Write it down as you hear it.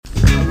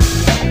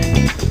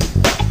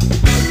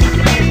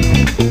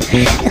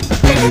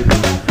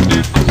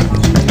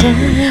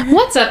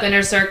What's up,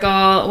 Inner Circle?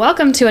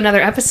 Welcome to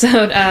another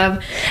episode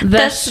of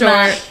The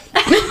Short.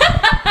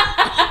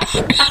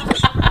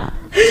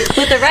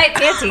 With the right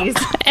panties.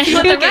 And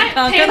with the right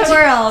conquer the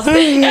world.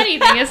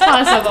 Anything is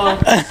possible.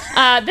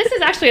 This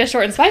is actually a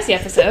short and spicy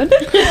episode.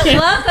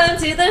 Welcome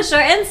to the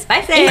short and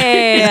spicy.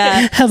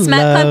 Hello. Smut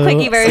Club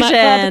Quickie version. Smut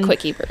Club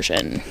Quickie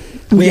version.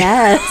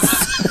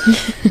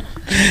 Yes.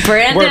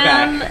 Brandon. We're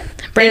back.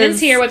 Brandon's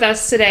here with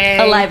us today.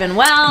 Alive and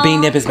well.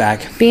 Bean Dip is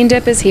back. Bean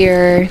Dip is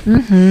here.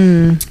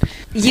 Mm-hmm.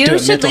 You Do a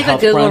should mental leave a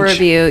health Google brunch.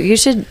 review. You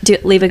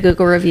should leave a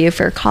Google review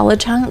for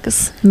College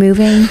Hunks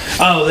moving.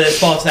 Oh, the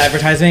false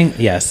advertising?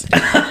 Yes.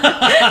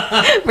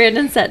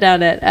 Brandon sat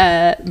down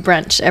at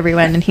brunch,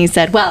 everyone, and he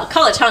said, well,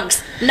 College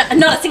Hunks,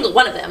 not a single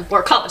one of them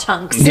were College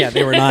Hunks. Yeah,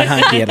 they were not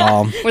hunky at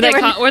all.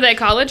 Were they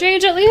college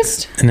age at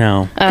least?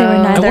 No. They were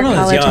I neither was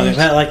college young. age.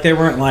 Like, they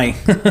weren't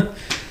like...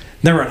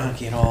 they weren't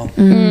hunky at all.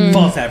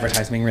 False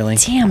advertising, really.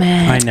 Damn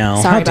it. I know.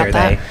 Sorry How dare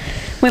about that.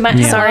 they? We might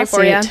have Sorry a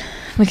for ya. lawsuit.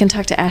 We can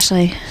talk to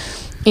Ashley.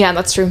 Yeah,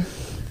 that's true.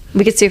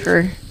 We could sue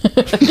her.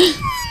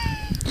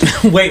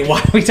 Wait, why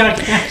are we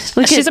talking?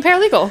 She's a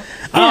paralegal.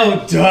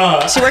 Oh,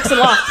 duh. She works in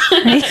law.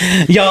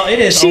 Y'all, it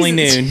is only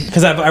noon.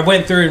 Because I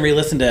went through and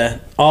re-listened to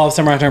all of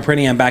Summer After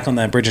Pretty. I'm back on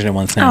the Bridgerton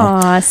ones now.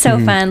 Aw, so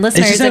fun.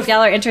 Listeners, just so if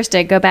y'all are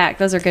interested, go back.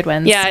 Those are good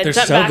ones. Yeah, They're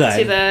jump so back good.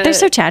 to the. They're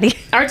so chatty.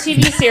 Our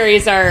TV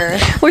series are.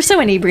 We're so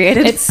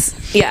inebriated.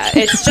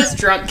 It's just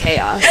drunk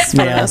chaos for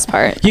the most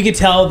part. You can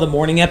tell the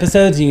morning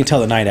episodes and you can tell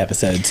the night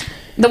episodes.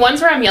 The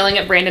ones where I'm yelling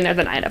at Brandon are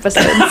the night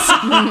episodes.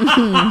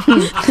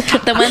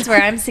 the ones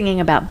where I'm singing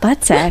about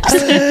butt sex.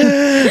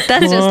 That's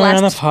just Porn on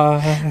the last.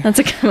 pod. That's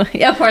a good one.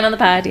 Yeah, porn on the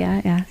pod.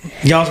 Yeah.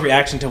 Y'all's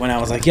reaction to when I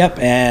was like, yep,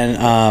 and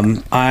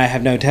I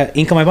have no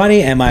ink on my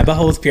body and my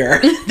butthole is pure.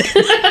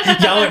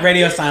 Y'all went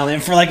radio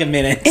silent for like a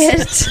minute.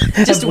 It's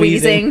just Of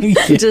wheezing.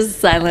 Just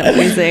silent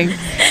wheezing.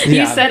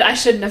 You said I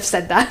shouldn't have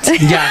said that.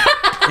 Yeah.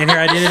 And here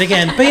I did it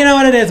again. But you know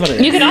what? It is what it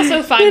is. You can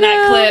also find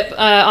that clip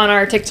on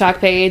our TikTok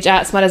page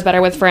at Smut is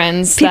Better with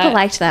Friends. People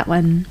liked that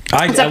one.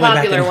 It's a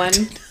popular one.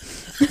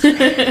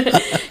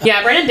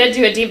 Yeah, Brandon did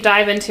do a deep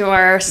dive into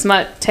our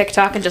Smut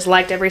TikTok and just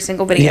liked every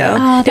single video. Yeah. Oh,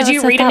 that did was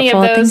you so read any of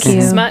thoughtful. those Thank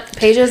you. Smut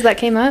pages that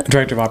came up?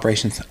 Director of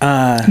Operations.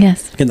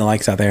 Yes. Getting the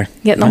likes out there.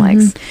 Getting the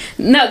likes.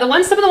 No,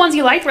 some of the ones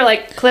you liked were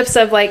like clips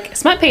of like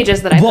Smut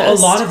pages that I Well,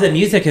 post. a lot of the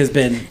music has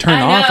been turned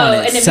I off know, on it.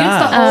 and it mutes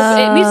Sucks.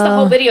 the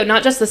whole video,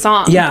 not just the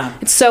song. Yeah.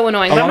 It's so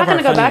annoying. A But I'm lot not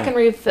of going to our go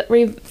back and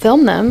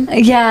re-film them.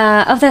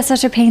 Yeah. Oh, that's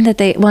such a pain that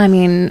they. Well, I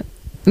mean,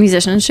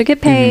 musicians should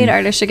get paid.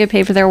 Artists should get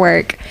paid for their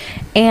work,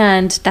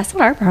 and that's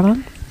not our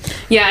problem.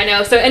 Yeah, I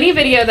know. So any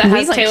video that We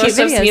has like Taylor cute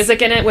Swift's videos.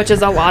 music in it, which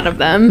is a lot of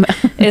them,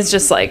 is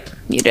just like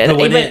muted. But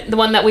when Even the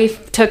one that we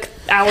took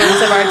hours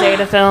of our day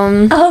to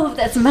film. Oh,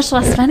 that's much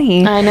less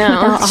funny. I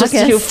know. Without It's just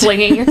August. you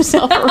flinging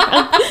yourself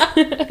around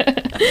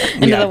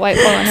into the white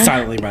corner.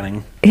 Silently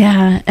running.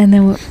 Yeah, and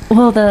then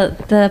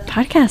the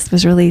podcast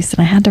was released,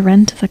 and I had to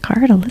run to the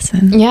car to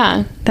listen.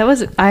 Yeah, That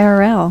was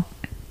IRL.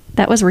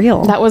 That was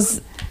real. that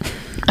was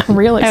a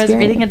real I experience. was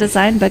reading a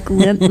design book,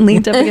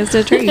 leaned up against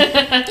a tree.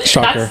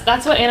 Shocker.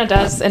 That's what Anna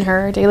does in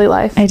her daily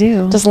life. I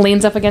do. Just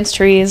leans up against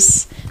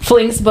trees,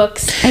 flings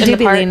books. I in do the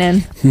be park.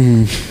 leaning.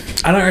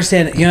 I don't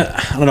understand.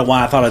 I don't know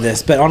why I thought of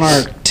this, but on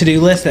our to-do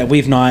list that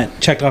we've not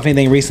checked off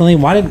anything recently,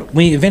 why did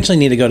we eventually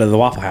need to go to the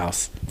Waffle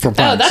House for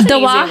brunch? Oh, that's The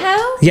an easy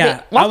Waho?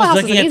 yeah. I Waffle was House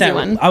is looking an at that. easy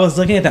one. I was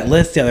looking at that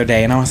list the other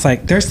day, and I was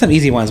like, "There's some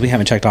easy ones we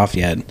haven't checked off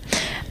yet."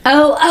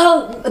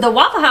 Oh, the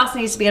Waffle House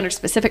needs to be under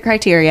specific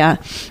criteria,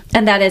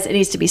 and that is it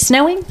needs to be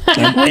snowing.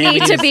 We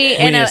need to be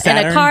in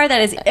a car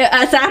that is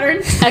a Saturn,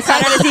 a car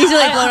that is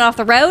easily blown off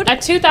the road, A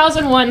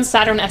 2001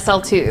 Saturn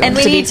SL2. and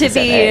we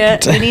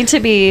need to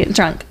be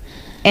drunk,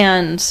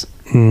 and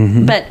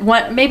but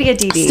maybe a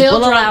DD. Still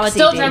we'll allow a drunk.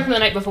 Still DD. drunk from the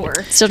night before.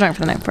 Still drunk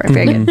from the night before.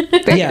 Very good.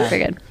 Very Yeah. good.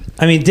 Very good.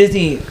 I mean,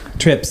 Disney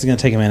trips is going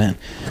to take a minute.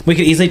 We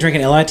could easily drink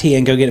an LIT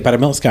and go get a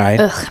Buttermilk Sky.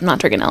 Ugh, I'm not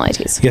drinking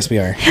LITs. Yes, we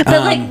are. But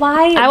like,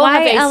 why? I will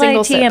have a single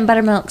LIT sip. and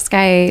Buttermilk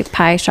Sky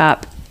Pie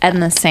Shop in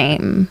the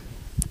same?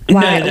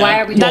 Why? No, Why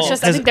are we? That's Well,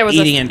 just. I think there was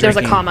eating and there's a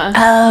drinking. comma.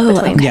 Oh,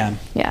 between. okay. Yeah.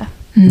 Yeah.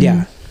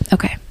 Yeah.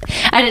 Okay.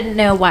 I didn't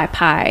know why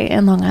pie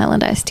and Long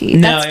Island iced tea.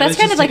 No, That's it was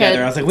kind just of like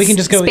together. I was like, we can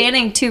just go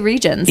spanning two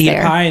regions eat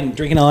there. a pie and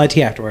drink an LIT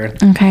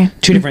afterward. Okay.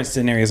 Two different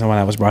scenarios on when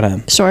I was brought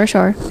up. Sure.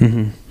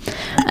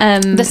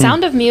 The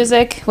Sound of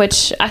Music,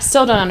 which I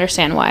still don't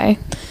understand why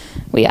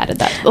we added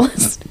that to the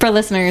list. For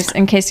listeners,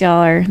 in case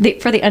y'all are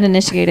for the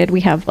uninitiated,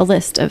 we have a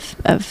list of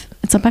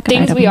it's a bucket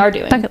Things item. we are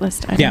doing. Bucket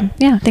list. Item. Yeah.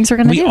 Yeah. Things we're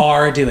gonna We do.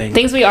 are doing.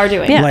 Things we are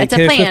doing. Yeah. like it's a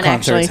Taylor plan, Swift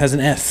concerts actually. has an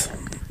S.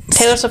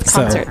 Taylor Swift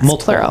So, concerts.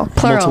 multiple,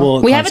 Plural.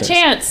 multiple We have a concerts.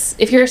 chance.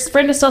 If your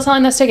friend is still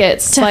selling those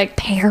tickets, To like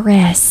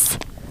Paris.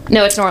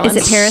 no, it's New Orleans.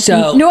 Is it Paris?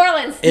 So, New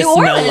Orleans. It's New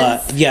Orleans.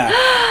 Nola. Yeah.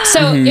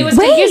 So it was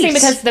Wait. confusing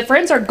because the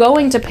friends are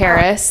going to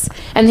Paris,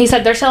 and he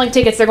said they're selling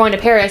tickets. They're going to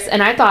Paris,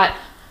 and I thought,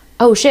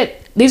 oh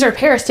shit, these are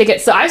Paris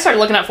tickets. So I started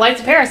looking up flights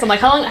to Paris. I'm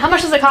like, how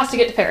much does it cost to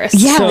get to Paris?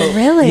 Yeah, So,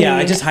 really. Yeah,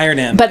 I just hired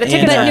him. But the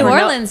tickets And, are But New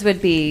no- Orleans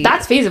would be.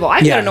 That's feasible. I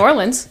can Yeah. go to New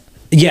Orleans.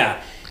 Yeah.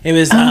 It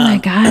was. Oh my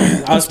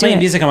God. I was playing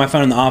music on my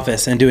phone in the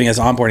office and doing his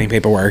onboarding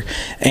paperwork,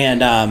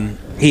 and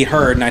he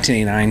heard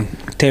 1989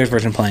 Taylor's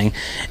version playing,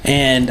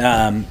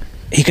 and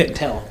he couldn't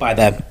tell by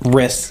the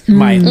wrists.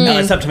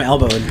 It's up to my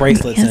elbow and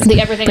bracelets, and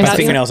everything my about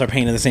fingernails are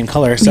painted the same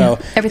color. So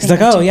everything he's like,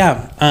 about "Oh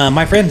yeah,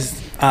 my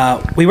friends,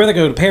 we were to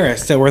go to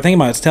Paris, so we're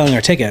thinking about selling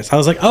our tickets." I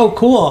was like, "Oh,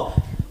 cool."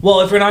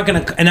 Well, if you're not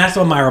gonna, and that's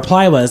what my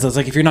reply was. I was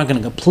like, if you're not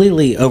gonna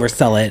completely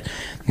oversell it,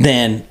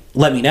 then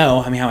let me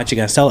know. I mean, how much you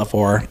gonna sell it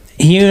for?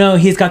 You know,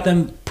 he's got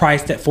them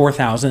priced at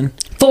 $4,000.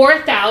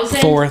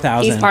 4,000.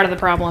 4,000. He's part of the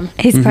problem.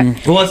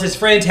 Well, it's his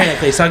friend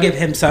technically, so I'll give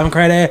him some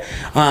credit.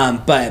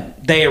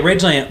 But they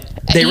originally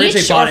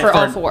Each bought or it for for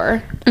all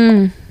four.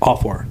 all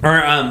four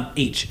or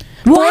each.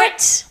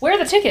 What? Where are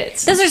the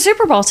tickets? Those are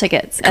Super Bowl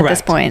tickets at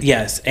this point.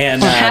 Yes,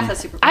 and Half a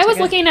Super Bowl I was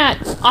ticket. looking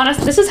at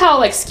this is how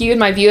like skewed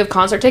my view of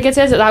concert tickets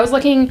is. I was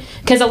looking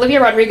because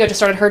Olivia Rodrigo just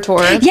started her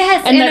tour.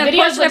 Yes, and the a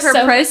videos portion of look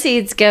her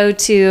proceeds go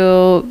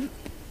to,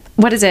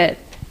 what is it?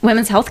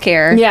 Women's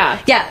healthcare. Yeah.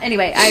 Yeah.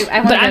 Anyway,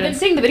 I But I've been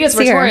seeing the videos of her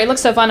see her. tour. It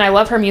looks so fun. I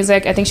love her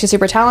music. I think she's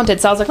super talented.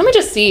 So I was like, let me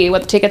just see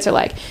what the tickets are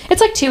like. It's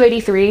like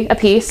 $283 a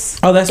piece.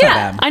 oh, that's not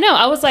bad. I know.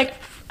 I was like,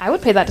 I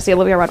would pay that to see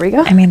Olivia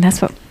Rodrigo. I mean,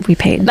 that's what we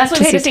paid. That's what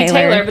we paid to see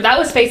Taylor, but that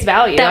was face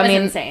value. That I was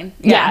mean, insane.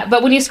 Yeah,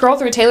 but when you scroll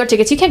through Taylor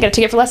tickets, you can't get a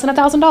ticket for less than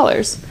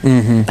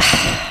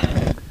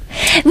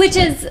 $1,000. Which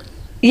is,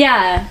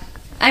 yeah.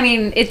 I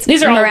mean, it's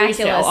These are all miraculous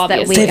resale, that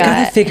we obviously. They've got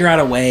got. to figure out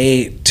a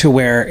way to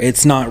where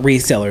it's not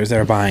resellers that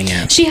are buying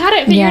it. She had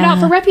it figured Yeah. out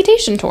for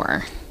Reputation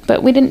tour,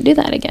 but we didn't do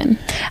that again.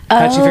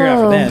 How'd you figure it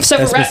out for them? So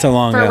That's for been so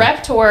long for ago.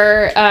 Rep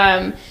Tour,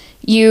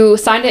 you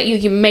signed it.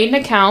 You made an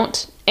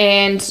account,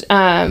 and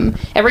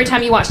every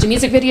time you watched a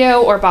music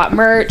video or bought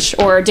merch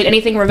or did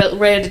anything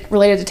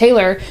related to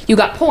Taylor, you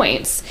got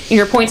points, and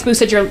your points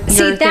boosted your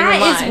See, thing that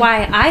online. is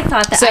why I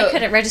thought that So- I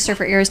couldn't register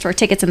for Eras Tour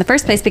tickets in the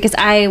first place, because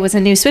I was a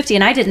new Swiftie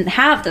and I didn't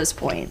have those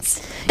points.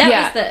 That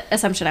Yeah. was the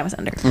assumption I was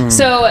under.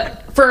 So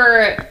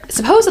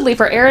supposedly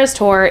for Eras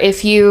Tour,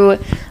 if you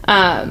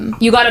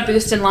you got a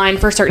boost in line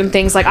for certain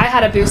things, like I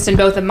had a boost in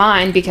both of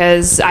mine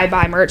because I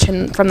buy merch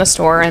from the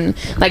store, and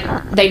like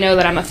they know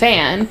that I'm a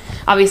fan.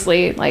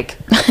 Obviously, like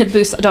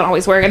boosts don't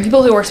always work, and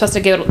people who were supposed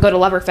to go to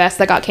Loverfest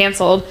that got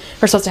canceled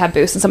were supposed to have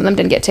boosts, and some of them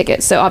didn't get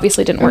tickets, so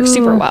obviously it didn't work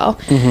super well.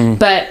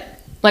 But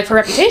like for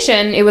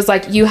Reputation, it was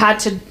like you had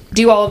to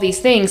do all of these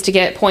things to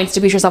get points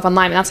to boost yourself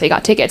online, and that's how you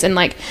got tickets. And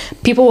like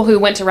people who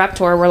went to Rep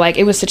Tour were like,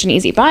 it was such an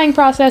easy buying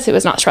process. It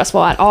was not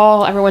stressful at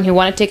all. Everyone who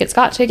wanted tickets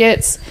got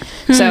tickets.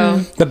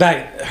 So But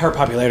her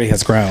popularity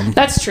has grown.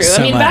 that's true.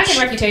 So I mean, back much.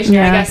 in Reputation,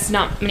 I guess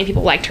not many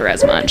people liked her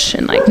as much,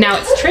 and like now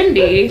it's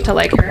trendy to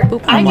like her.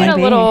 I get a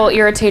little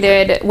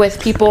irritated with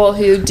people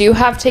who do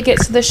have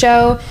tickets to the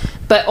show,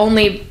 but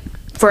only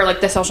for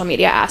like the social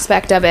media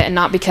aspect of it, and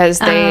not because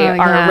they Oh, are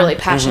yeah. really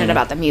passionate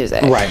about the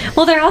music. Right.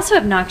 Well, they're also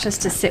obnoxious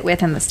to sit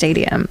with in the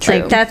stadium. True.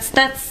 Like that's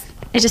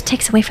it just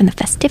takes away from the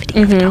festivity.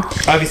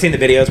 Have you seen the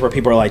videos where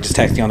people are like just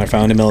texting on their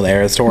phone in the middle of the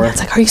Eras Tour? It's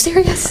like, are you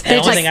serious? And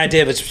the only thing I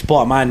did was just pull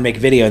out mine and make a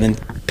video and then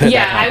put it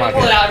Yeah, back I in my would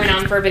pull pocket. it out every now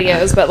and then for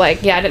videos, but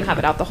like, yeah, I didn't have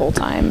it out the whole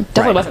time.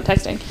 Definitely Right. wasn't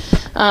texting.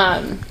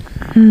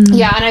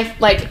 Yeah, and I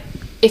like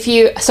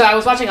so I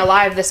was watching a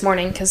live this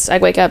morning because I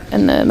wake up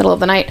in the middle of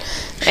the night,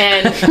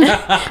 and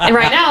and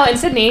right now in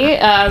Sydney,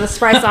 the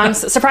surprise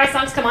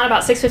songs come on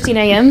about 6:15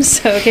 a.m.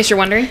 So in case you're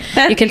wondering,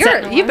 you can set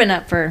an alarm. You've been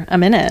up for a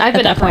minute. I've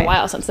been up for a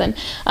while since then.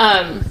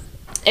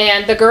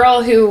 And the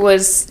girl who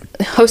was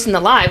hosting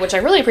the live, which I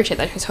really appreciate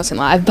that she's hosting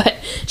live, but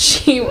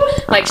she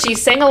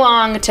sang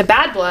along to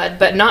Bad Blood,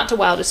 but not to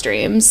Wildest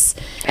Dreams,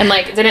 and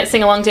like didn't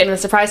sing along to any of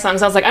the surprise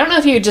songs. I was like, I don't know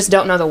if you just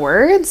don't know the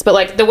words, but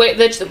like the way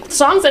the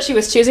songs that she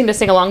was choosing to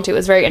sing along to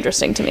is very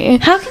interesting to me.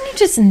 How can you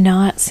just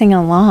not sing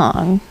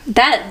along?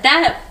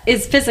 That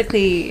is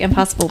physically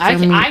impossible for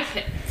me. I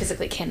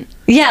physically can.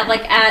 Yeah,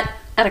 like at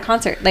a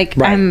concert. Like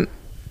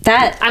Right.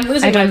 I'm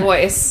losing my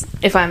voice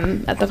if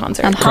I'm at the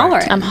concert. I'm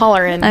hollering. I'm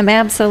hollering. I'm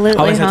absolutely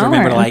I always have to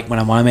remember to hollering. like when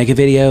I want to make a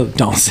video,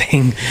 don't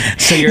sing.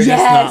 So you're just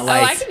Yes. not Oh,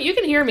 like you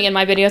can hear me in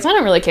my videos. I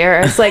don't really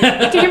care. It's like you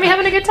can hear me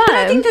having a good time.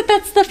 I think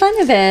that's the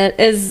fun of it.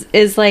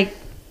 Is like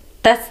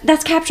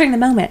that's capturing the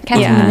moment,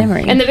 capturing the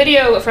memory. And the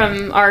video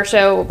from our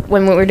show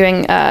when we were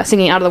doing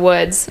Singing Out of the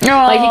Woods,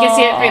 like you can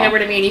see it coming over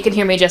to me, and you can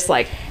hear me just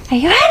like, Are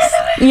you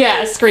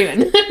yeah,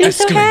 screaming. I'm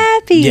so screaming.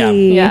 happy. Yeah.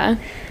 Yeah.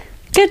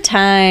 Good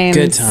times.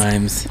 good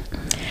times.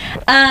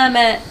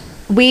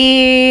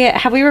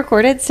 Have we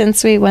recorded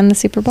since we won the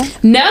Super Bowl?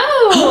 No.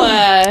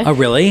 Oh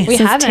really? We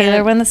Since haven't.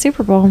 Taylor won the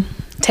Super Bowl.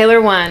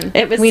 Taylor won.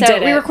 It was we so,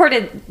 did we it.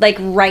 recorded like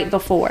right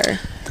before.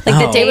 Like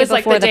Oh. the day It was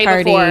like before the day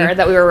party. before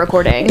that we were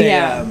recording.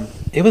 They,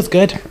 it was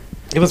good.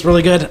 It was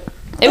really good.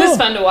 It was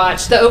fun to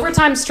watch. The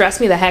overtime stressed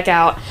me the heck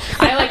out.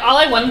 All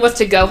I wanted was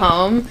to go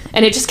home,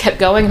 and it just kept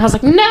going, and I was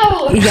like,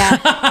 no.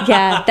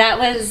 Yeah, that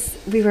was.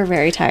 We were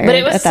very tired. But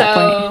it was at that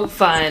point. so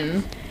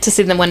fun to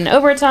see them win in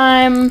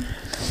overtime.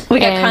 We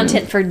got and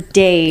content for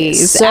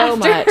days. So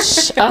after.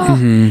 much.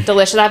 Oh,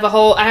 delicious. I have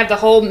the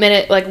whole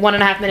minute, like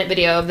 1.5 minute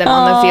video of them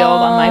on the field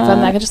on my phone.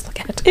 And I can just look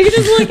at it. You can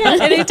just look at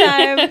it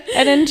anytime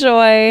and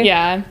enjoy.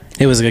 Yeah.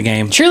 It was a good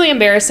game. Truly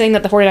embarrassing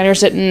that the 49ers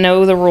didn't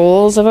know the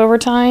rules of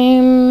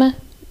overtime.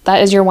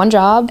 That is your one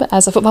job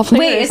as a football player.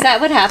 Wait, is that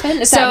what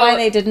happened? Is that why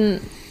they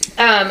didn't?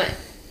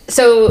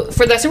 So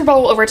for the Super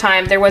Bowl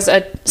overtime, there was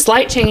a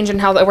slight change in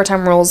how the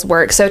overtime rules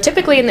work. So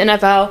typically in the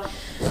NFL,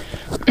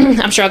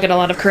 I'm sure I'll get a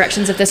lot of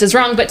corrections if this is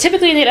wrong, but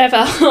typically in the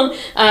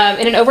NFL,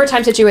 in an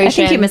overtime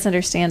situation, I think you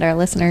misunderstand our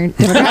listener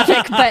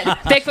demographic, but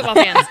big football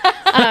fans.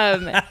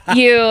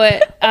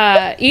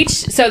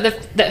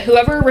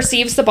 Whoever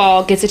receives the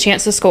ball gets a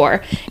chance to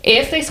score.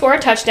 If they score a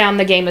touchdown,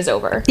 the game is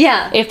over.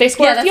 Yeah. If they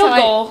score a field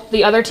goal,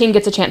 the other team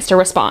gets a chance to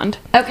respond.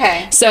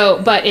 Okay.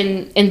 So, but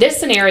in this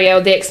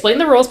scenario, they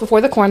explained the rules before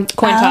the coin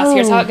toss.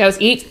 Here's how it goes.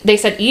 They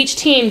said each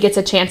team gets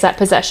a chance at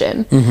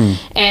possession.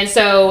 And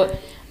so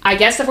I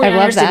guess the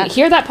 49ers didn't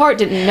hear that part,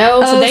 didn't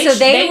know. So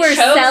they were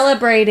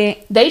celebrating.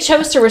 They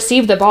chose to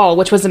receive the ball,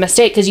 which was a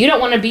mistake, because you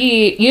don't want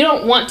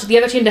the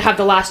other team to have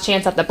the last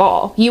chance at the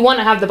ball. You want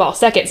to have the ball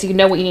second so you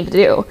know what you need to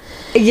do.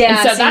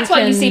 Yeah. And so that's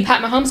why you see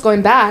Pat Mahomes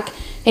going back,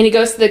 and he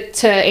goes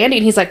to Andy,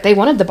 and he's like, they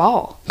wanted the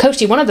ball. Coach,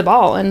 he wanted the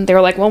ball. And they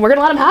were like, well, we're going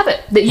to let him have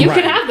it. That you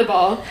can have the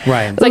ball.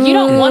 Right. It's like, you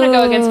don't want to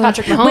go against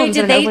Patrick Mahomes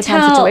in an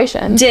overtime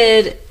situation.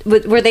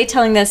 Were they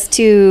telling this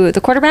to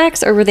the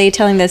quarterbacks, or were they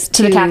telling this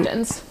to the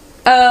captains?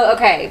 Oh,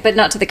 okay, but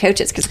not to the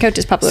coaches, because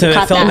coaches probably would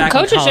have caught that.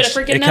 Coaches should have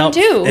freaking known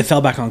too. It fell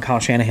back on Kyle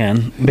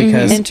Shanahan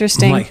because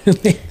interesting. Like,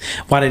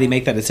 why did he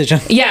make that decision?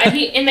 Yeah,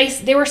 and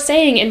they were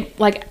saying in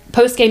like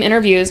post-game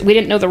interviews, we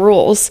didn't know the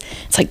rules.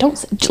 It's like,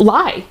 don't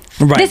lie.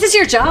 Right. This is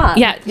your job.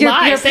 Yeah,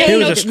 lie. It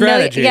was a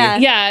strategy.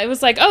 Yeah, it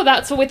was like, oh,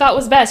 that's what we thought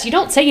was best. You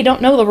don't say you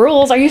don't know the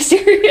rules. Are you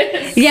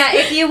serious? Yeah,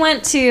 if you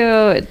want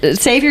to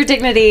save your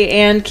dignity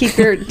and keep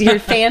your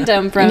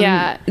fandom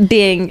from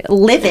being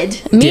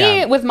livid.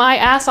 Me, with my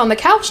ass on the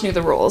couch, knew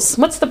the rules.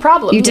 What's the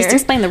problem? You just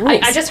explained the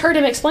rules. I just heard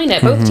him explain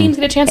it. Both teams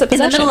get a chance at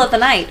possession. In the middle of the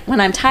night when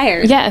I'm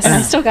tired. Yes. And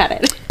I still got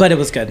it. But it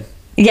was good.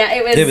 Yeah,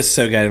 it was. It was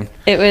so good.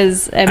 It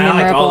was a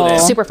memorable.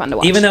 Super fun to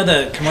watch. Even though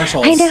the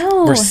commercials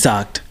were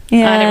sucked.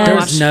 Yeah. There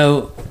was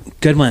no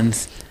good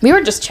ones. We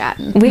were just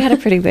chatting. We had a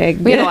pretty big.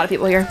 We had a lot of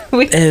people here.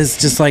 It was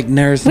just like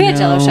there's We had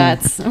Jello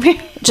shots.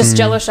 Just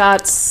Jello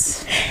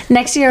shots.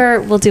 Next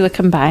year we'll do a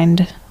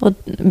combined.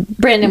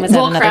 Brandon was at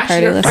another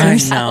party listening.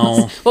 I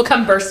know. We'll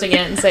come bursting in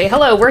and say,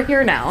 "Hello, we're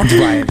here now."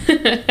 Right.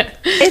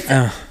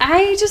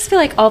 I just feel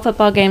like all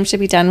football games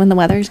should be done when the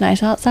weather's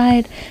nice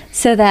outside,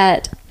 so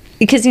that.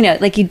 Because,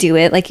 like you do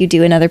it, like you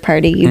do another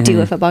party, you do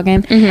a football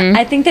game.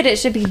 I think that it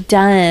should be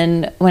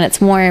done when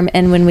it's warm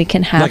and when we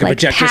can have like a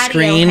projector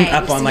screen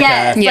up on like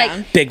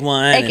a big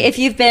one. Like if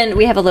you've been,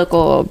 we have a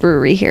local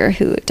brewery here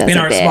who does in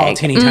our small,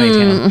 teeny tiny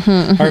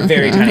town, our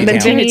very tiny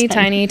town,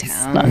 tiny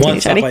town, one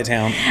stoplight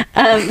town,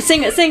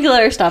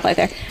 singular stoplight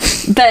there.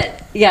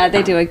 But yeah,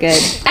 they do a good.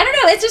 I don't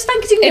know. It's just fun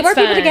because you can get more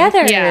people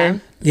together.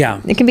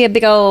 Yeah, it can be a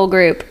big old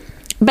group.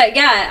 But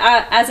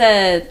yeah, as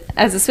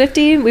a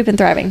Swiftie, we've been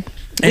thriving.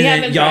 And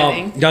then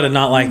y'all did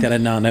not like that. I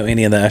did not know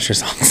any of the Usher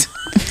songs.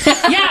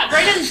 Yeah,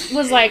 Brayden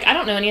was like, I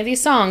don't know any of these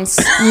songs.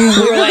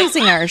 We were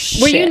losing our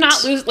shit. Were you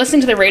not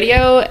listening to the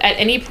radio at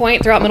any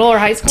point throughout middle or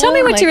high school? Tell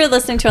me what you were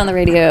listening to on the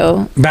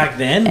radio. Back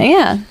then?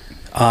 Yeah.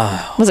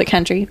 Was it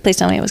country? Please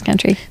tell me it was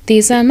country.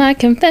 These are my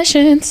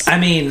confessions. I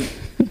mean,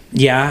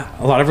 yeah,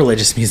 a lot of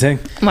religious music.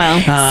 Well,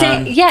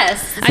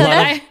 yes. So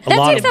that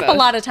takes up a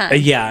lot of time.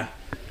 Yeah.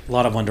 A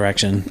lot of One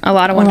Direction. A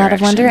lot of One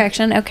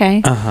Direction.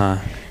 Okay.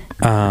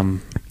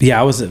 Yeah,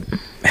 I was a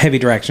heavy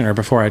Directioner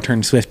before I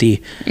turned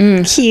Swiftie.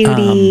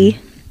 Cutie.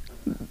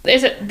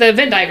 Is it the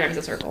Venn diagram is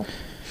a circle?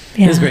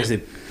 Yeah. It was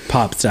basically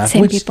pop stuff.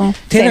 Same people.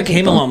 Taylor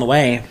came along the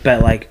way,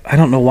 but like I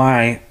don't know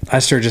why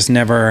Usher just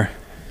never.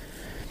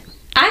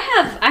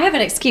 I have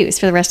an excuse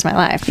for the rest of my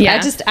life.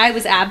 Yeah. I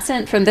was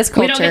absent from this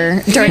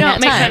culture during that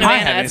make time. Fun of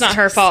Anna. It's not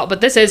her fault,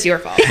 but this is your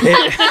fault.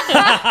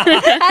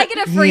 I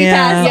get a free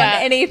pass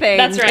on anything.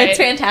 That's right. It's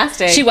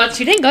fantastic. She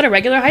didn't go to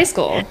regular high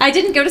school. I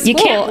didn't go to school. You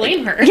can't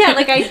blame her. Yeah,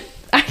 like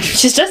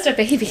she's just a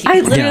baby.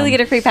 I literally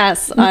get a free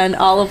pass on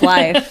all of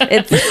life.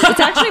 It's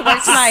actually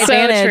worked to my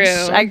advantage.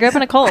 True. I grew up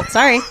in a cult.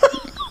 Sorry.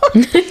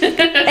 And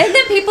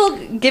then people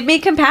give me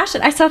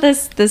compassion. I saw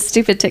this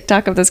stupid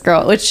TikTok of this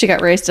girl, which she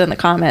got roasted in the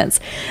comments.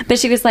 But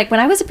she was like, when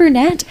I was a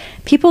brunette,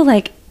 people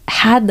like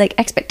had like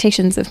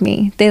expectations of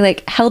me. They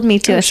like held me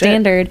to a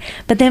standard.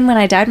 But then when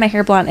I dyed my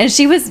hair blonde, and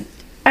she was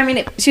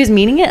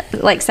meaning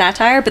it like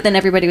satire, but then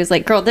everybody was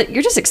like, girl,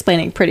 you're just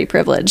explaining pretty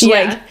privilege.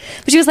 Yeah. Like,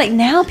 but she was like,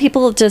 now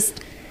people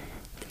just...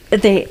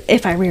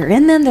 if I rear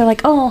in them, they're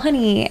like, oh,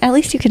 honey, at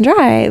least you can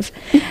drive.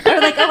 Or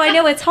like, oh, I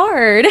know it's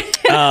hard.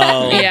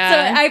 Oh.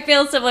 Yeah. So I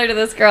feel similar to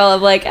this girl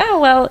of like, oh,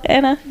 well,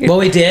 Anna, you're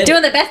we did.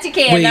 doing the best you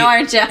can now,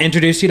 aren't you?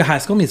 Introduced you to High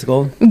School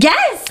Musical.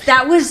 Yes,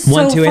 that was so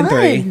 1, 2, and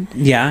fun.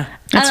 3. Yeah.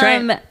 That's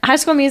right. High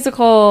School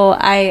Musical,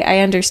 I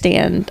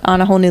understand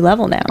on a whole new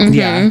level now. Mm-hmm.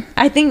 Yeah.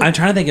 I think... I'm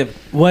trying to think of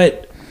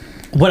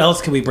what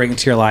else could we bring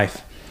to your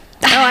life?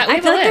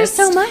 I feel like there's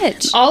so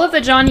much. All of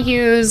the John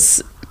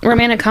Hughes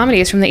romantic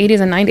comedies from the 80s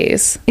and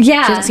 90s.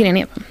 Yeah. She hasn't seen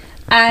any of them.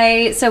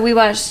 So we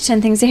watched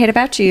 10 Things I Hate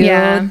About You.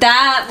 Yeah.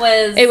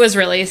 It was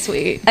really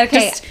sweet.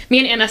 Okay. Just me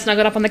and Anna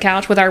snuggled up on the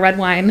couch with our red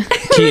wine.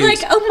 we were like,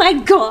 oh my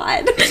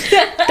God.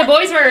 The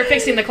boys were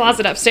fixing the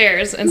closet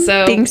upstairs, and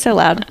so Being so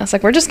loud. I was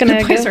like, we're just gonna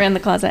The boys go. were in the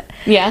closet.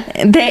 Yeah.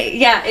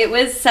 It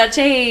was such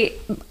a,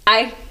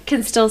 I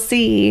can still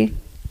see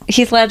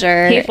Heath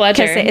Ledger.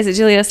 Is it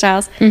Julia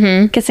Stiles?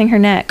 Mm-hmm. Kissing her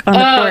neck on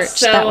the porch.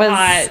 So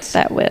hot.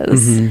 That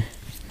was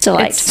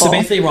delightful. So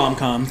basically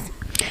rom-coms.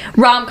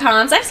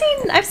 Rom-coms.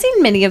 I've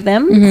seen many of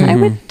them.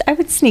 I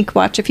would sneak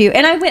watch a few.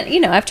 And I went,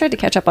 I've tried to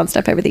catch up on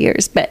stuff over the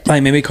years, but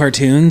Like maybe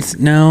cartoons?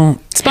 No.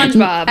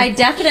 SpongeBob. I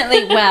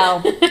definitely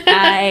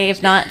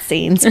I've not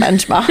seen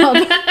SpongeBob.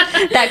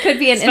 That could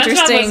be an SpongeBob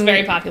interesting was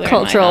very popular in my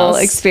cultural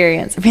house.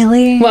 experience.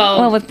 Really?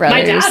 well, with brothers.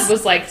 my dad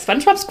was like,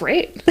 SpongeBob's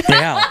great.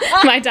 Yeah.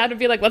 My dad would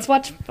be like, let's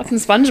watch fucking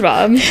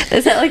SpongeBob.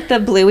 Is that like the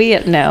Bluey?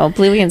 No,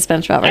 Bluey and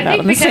SpongeBob are I not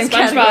think in the because same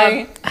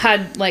category. SpongeBob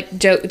had like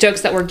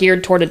jokes that were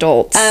geared toward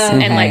adults,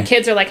 and like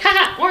kids are like,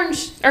 haha,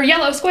 orange or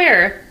yellow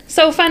square,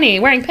 so funny,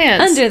 wearing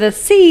pants Under the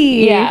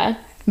Sea. Yeah,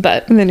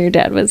 but And then your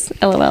dad was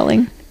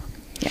LOLing.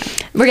 yeah,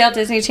 Were y'all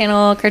Disney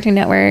Channel, Cartoon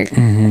Network?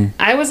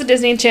 I was a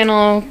Disney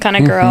Channel kind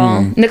of girl,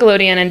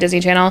 Nickelodeon and Disney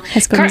Channel,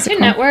 School Cartoon Musical.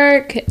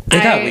 Network. It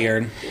got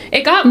weird.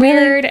 It got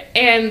weird,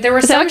 and there were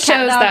Is that some what Cat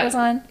shows Dog that was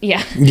on?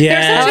 Yeah,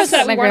 Yeah. there were some I shows was that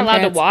at we my weren't allowed to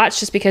grandparents'. watch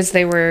just because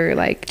they were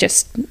like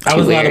just. I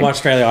was too allowed to weird.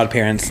 watch Fairly Odd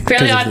Parents.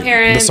 Fairly because Odd of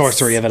Parents. The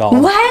sorcery of it all.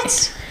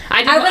 What?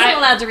 I wasn't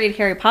allowed to read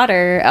Harry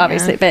Potter,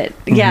 obviously, but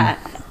yeah.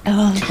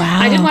 Oh, wow.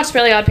 I did watch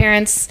Fairly Odd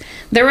Parents.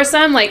 There was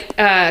some like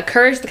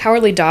Courage the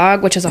Cowardly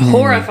Dog, which is a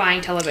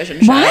horrifying television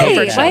show Why? for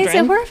Why is children.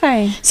 it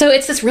horrifying? So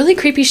it's this really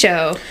creepy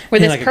show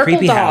where Yeah, this like a purple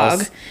creepy dog,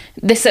 house.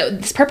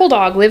 this purple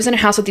dog lives in a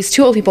house with these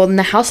two old people, and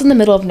the house in the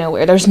middle of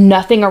nowhere. There's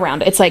nothing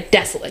around it. It's like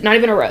desolate, not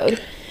even a road,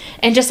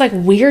 and just like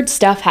weird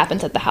stuff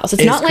happens at the house.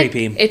 It's not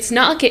creepy. like it's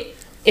not like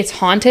it's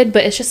haunted,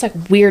 but it's just like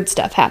weird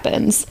stuff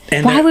happens.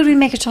 And Why the- would we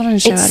make a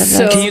children's show It's out of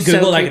so- that? Can you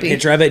Google like a creepy.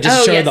 picture of it?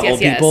 Just Oh, show yes, the yes,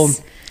 old yes. people.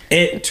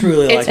 It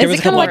truly It's- like there is was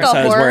it a couple kinda like a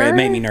episodes where it horror?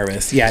 made me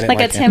nervous. Yeah, I didn't Like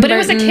a like it. Tim But it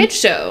was a Burton- kid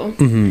show.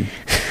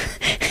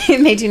 It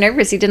made you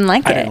nervous. You didn't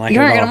like it. didn't like you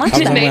it weren't at going all. to I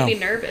watch It was it. made well. me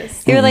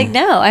nervous. You were like,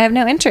 no, I have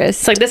no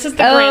interest. It's like this is the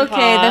grandpa.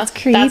 Okay, that's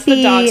creepy. That's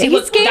the dog. See, He's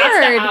look, scared.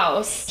 That's the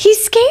house.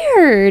 He's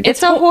scared.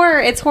 It's a ho- horror.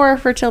 It's horror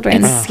for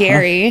children. It's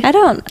scary. I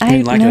don't. I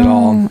didn't like it at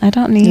all. I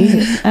don't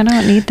need. I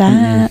don't need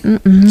that.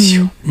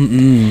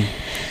 Mm-mm.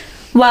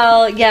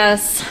 Well,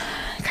 yes,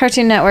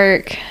 Cartoon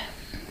Network.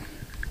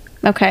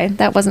 Okay,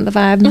 that wasn't the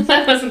vibe.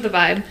 That wasn't the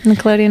vibe.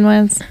 Nickelodeon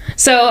was.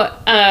 So,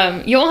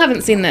 you all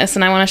haven't seen this,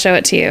 and I want to show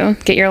it to you.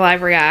 Get your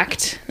live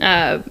react.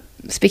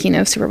 Speaking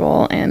of Super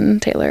Bowl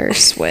and Taylor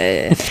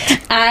Swift.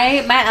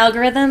 My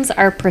algorithms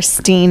are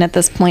pristine at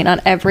this point on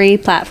every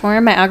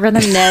platform. My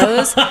algorithm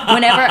knows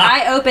whenever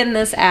I open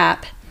this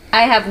app,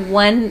 I have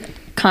one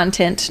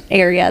content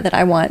area that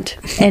I want,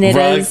 and it is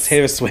Rugs,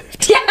 Taylor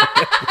Swift.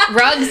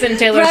 Rugs and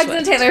Taylor rugs Swift.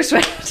 and Taylor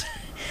Swift.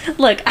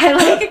 Look, I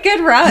like a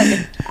good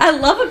rug. I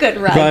love a good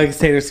rug. Rugs,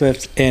 Taylor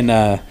Swift, and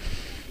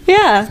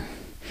Yeah.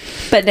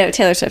 But no,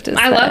 Taylor Swift is.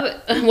 I love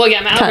it. Well,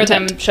 yeah, my algorithm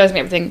Content. shows me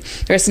everything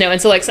there's to know. And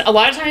so, like, a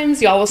lot of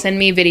times y'all will send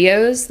me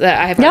videos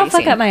that I have Y'all already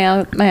fuck seen. up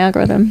my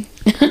algorithm.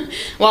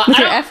 Well, with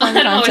your I F1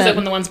 don't always content.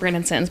 open the ones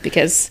Brandon sends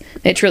because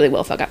it truly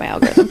will fuck up my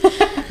algorithm.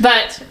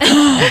 But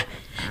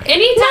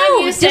anytime No,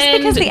 you just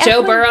send because the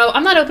Joe F1 Burrow,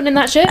 I'm not opening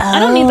that shit. I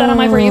don't need that on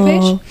my For You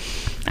page.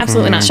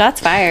 Absolutely not.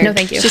 Shots fired. No,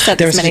 thank you. She said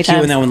there this was such many a cute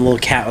one times. that when the little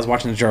cat was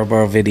watching the Joe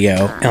Burrow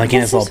video and like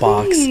in his little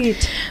box.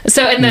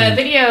 So in the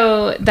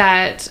video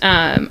that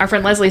our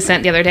friend Leslie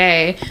sent the other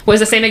day was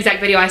the same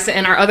exact video I sent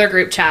in our other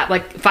group chat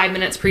like 5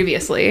 minutes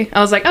previously. I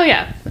was like, oh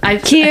yeah,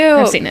 I've seen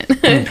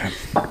it.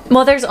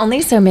 Well, there's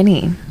only so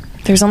many.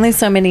 There's only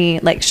so many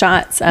like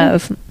shots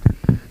of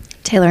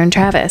Taylor and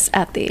Travis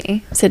at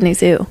the Sydney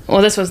Zoo.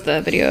 Well, this was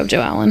the video of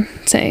Joe Allen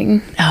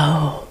saying,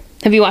 Oh,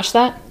 have you watched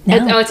that? No.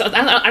 I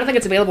don't think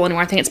it's available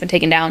anymore. I think it's been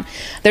taken down.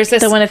 There's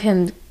this the one of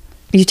him.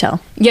 You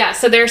tell. Yeah,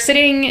 so they're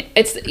sitting.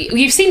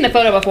 You've seen the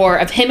photo before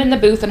of him in the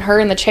booth and her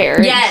in the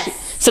chair. Yes.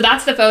 So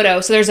that's the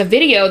photo. So there's a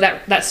video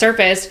that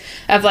surfaced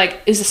of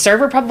like is a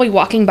server probably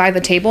walking by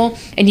the table,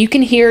 and you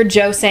can hear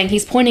Joe saying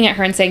he's pointing at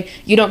her and saying,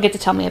 "You don't get to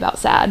tell me about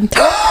sad."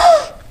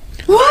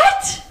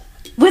 What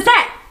was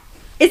that?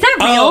 Is that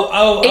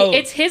real?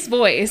 It's his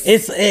voice.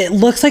 It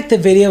looks like the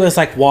video is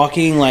like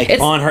walking like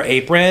It's- on her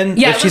apron.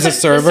 Yeah, if it she's a looks like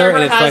the server, server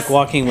and it's has- like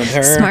walking with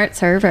her. Smart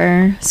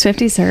server,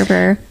 Swifty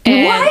server.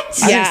 And-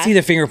 What? I Yeah. didn't see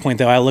the finger point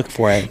though. I looked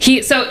for it.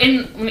 You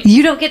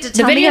don't get to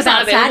tell me video's about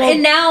not that. available.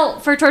 And now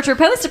for Torture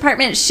Poets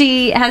Department,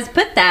 she has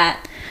put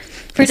that.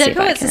 For Let's see Dead if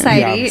I Poet can-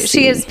 Society, Yeah.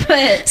 she has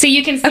put. So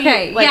you can see.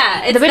 Okay,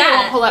 yeah, the it's video that.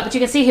 won't pull up, but you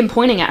can see him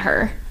pointing at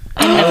her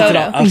in the Oh, photo. okay,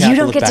 I have you to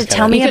don't look get to back at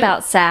tell it. me You could-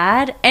 about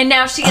sad. And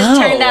now she has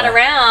Oh. turned that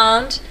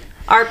around.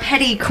 Our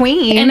petty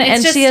queen, And and,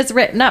 it's just- she has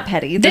written not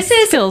petty. This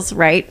is- feels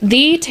right.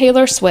 The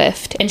Taylor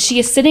Swift, and she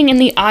is sitting in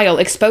the aisle,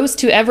 exposed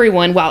to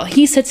everyone, while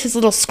he sits his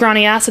little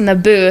scrawny ass in the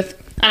booth.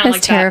 I don't That's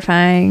like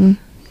terrifying.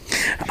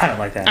 I don't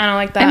like that. that. I don't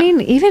like that. I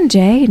mean, even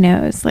Jay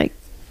knows. Like,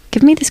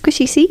 Give me the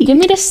squishy seat. Give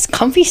me this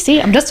comfy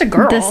seat. I'm just a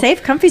girl. The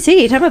safe, comfy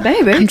seat. I'm a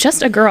baby. I'm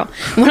just a girl.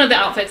 One of the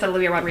outfits that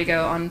Olivia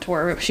Rodrigo on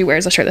tour, she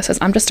wears a shirt that says,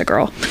 I'm just a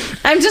girl.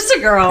 I'm just a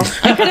girl.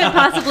 I couldn't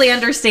possibly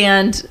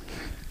understand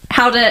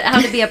how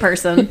to be a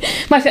person.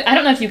 I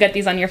don't know if you get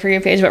these on your For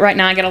You page, but right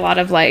now I get a lot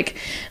of like,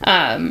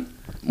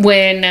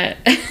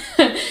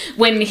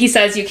 when he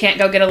says you can't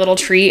go get a little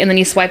treat, and then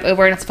you swipe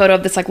over and it's a photo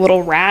of this like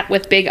little rat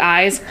with big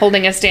eyes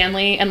holding a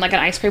Stanley and like an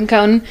ice cream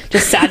cone,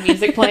 just sad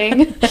music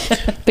playing.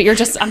 But I'm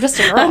just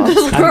a girl. I'm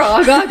just a girl.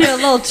 I got a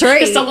little treat.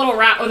 Just a little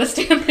rat with a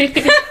Stanley.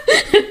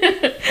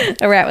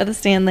 A rat with a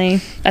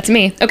Stanley. That's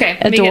me. Okay.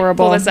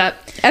 Adorable. Pull this up.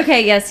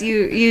 Okay, yes,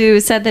 you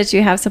said that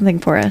you have something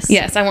for us.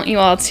 Yes, I want you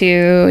all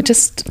to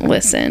just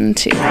listen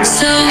to.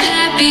 So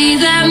happy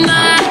that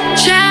my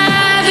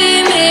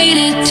Travis made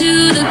it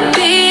to the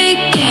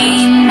big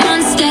game.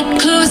 One step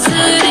closer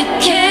to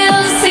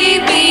Kelsey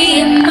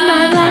being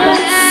my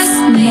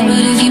last name.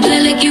 But if you play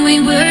like you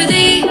ain't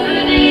worthy,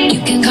 you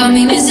can call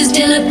me Mrs.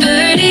 Taylor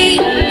Purdy.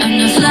 I'm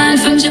not flying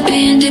from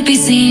Japan to be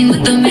seen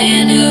with the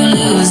man who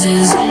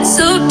loses.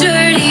 So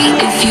dirty.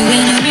 If you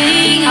win a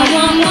ring, I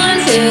want one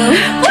too.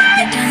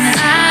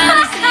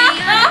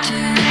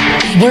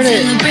 Where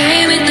did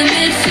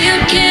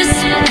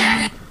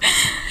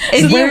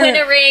If you win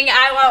a ring,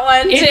 I want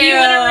one too. If you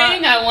win a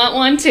ring, I want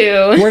one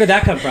too. Where did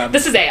that come from?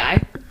 This is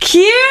AI.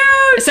 Cute.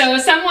 So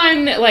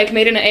someone like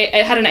had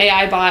an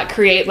AI bot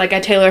create like a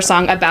Taylor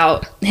song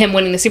about him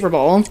winning the Super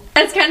Bowl.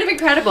 That's kind of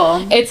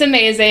incredible. It's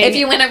amazing. If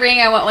you win a ring,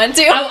 I want one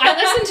too. I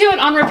listen to it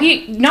on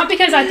repeat, not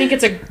because I think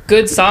it's a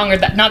good song or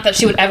not that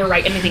she would ever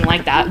write anything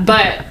like that,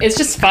 but it's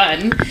just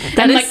fun.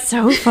 That is like,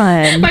 so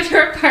fun. My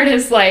favorite part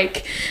is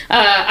like,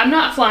 I'm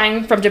not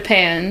flying from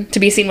Japan to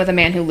be seen with a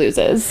man who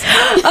loses.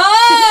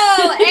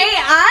 Oh,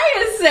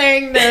 AI is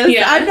saying this.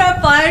 Yeah. I'm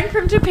not flying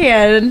from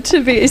Japan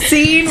to be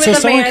seen with So a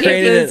someone man who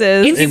created it.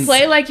 loses. If you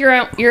play like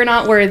you're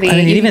not worthy, I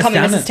mean, you it can call me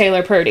even Mrs. sounded-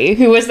 Taylor Purdy,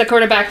 who was the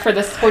quarterback for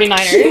the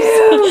 49ers.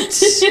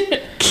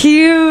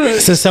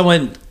 Cute. So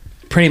someone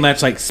pretty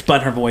much like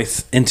spun her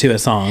voice into a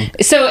song.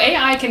 So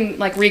AI can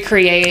like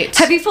recreate.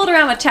 Have you fooled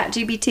around with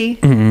ChatGPT?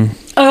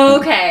 Mm-hmm.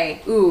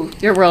 Okay. Ooh,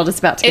 your world is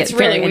about to get It's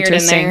really very weird in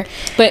interesting. there.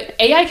 But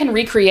AI can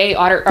recreate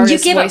artists' You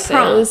give voices. a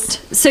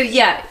prompt. So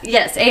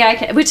yes, AI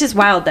can, which is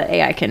wild that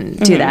AI can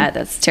do that.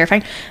 That's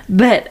terrifying.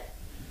 But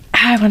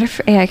I wonder if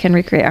AI can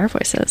recreate our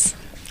voices.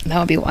 That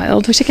would be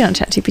wild. We should get on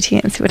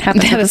ChatGPT and see what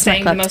happens. They with was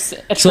saying the Smut most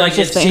So like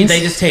atrocious they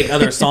things. just take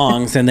other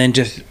songs and then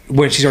just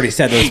where she's already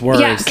said those words.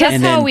 that's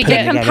and how then we put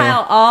get it together.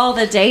 compile all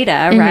the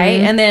data, right?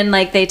 And then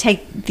like they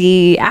take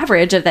the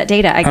average of that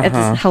data.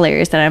 It's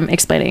hilarious that I'm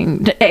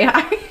explaining AI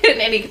in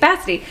any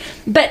capacity,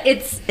 but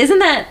isn't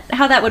that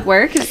how that would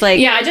work? It's like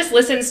Yeah, it just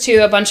listens to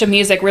a bunch of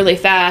music really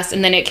fast,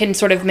 and then it can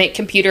sort of make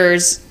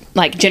computers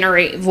like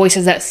generate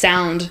voices that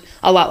sound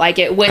a lot like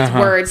it with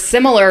words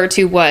similar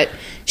to what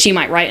she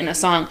might write in a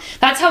song.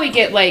 That's how we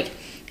get like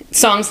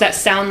songs that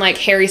sound like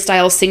Harry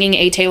Styles singing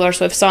a Taylor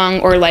Swift song,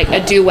 or like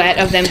a duet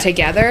of them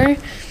together.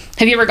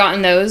 Have you ever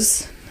gotten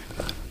those?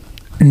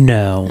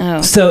 No.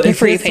 Oh, So your if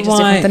For You it's page is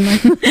different than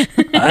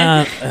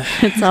mine.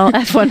 it's all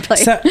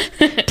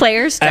F1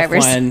 players,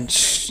 drivers.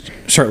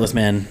 F1 shirtless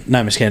men. No,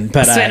 I'm just kidding.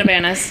 But Savannah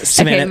Bananas.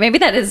 Savannah, Okay, maybe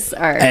that is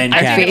our. And I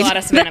cat. see a lot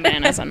of Savannah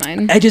Bananas on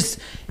mine. I just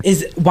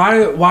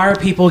why are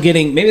people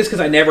getting? Maybe it's because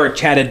I never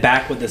chatted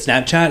back with the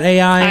Snapchat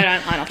AI.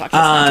 I don't talk to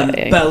Snapchat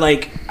AI. But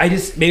like I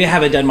just maybe I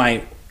haven't done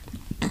my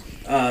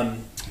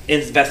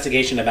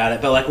investigation about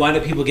it. But like, why do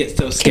people get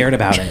so scared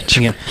about it?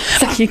 You know,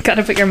 So you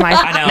gotta put your mic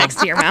know. next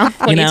to your mouth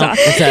when you talk.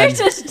 it's,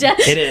 You're just dead.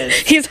 it is.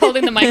 He's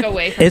holding the mic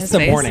away from It's his the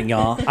face. morning,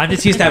 y'all. I'm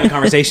just used to having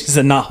conversations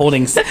and not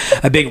holding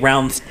a big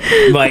round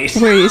bite.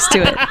 We're used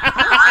to it.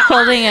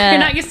 Holding a. You're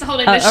not used to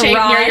holding the shape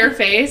rod. near your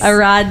face. a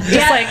rod.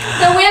 Just like-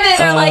 the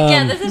women are like,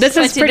 yeah, this This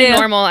is pretty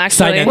normal, Side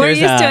actually. note, We're there's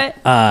used to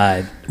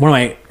it. one of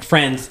my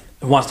friends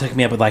who wants to hook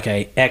me up with like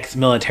a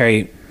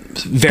ex-military,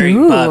 very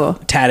Ooh.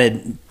 buff,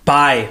 tatted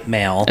bi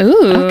male.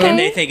 Ooh. Okay. And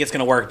they think it's going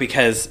to work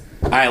because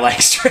I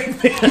like straight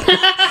men.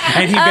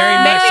 And he very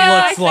much Maybe a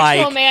looks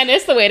bisexual like... man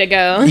is the way to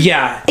go.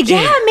 Yeah.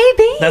 Yeah,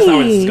 maybe. That's not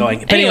where this is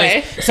going. But Anyway.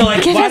 anyways, so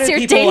like, Give why us do your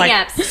people dating like...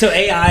 apps. So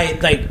AI,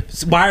 like,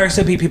 why are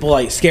so many people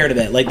like scared of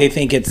it? Like, they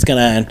think it's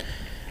going to...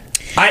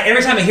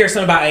 every time I hear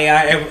something about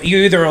AI, you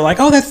either are like,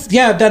 oh, I've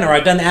done it, or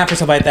I've done the app or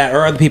something like that,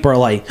 or other people are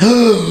like,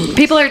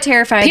 People are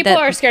terrified. People that,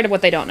 are scared of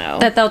what they don't know.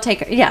 that they'll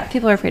take. Yeah,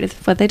 people are afraid of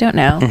what they don't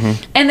know,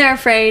 Mm-hmm. and they're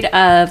afraid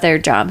of their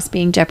jobs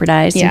being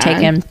jeopardized Yeah. and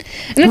taken. And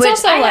it's Which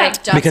also I have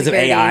like- job Because of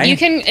security. AI?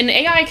 an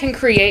AI can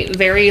create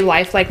very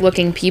lifelike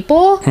looking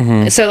people.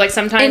 Mm-hmm. So like in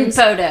sometimes,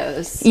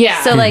 photos.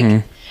 Yeah. So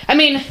like, I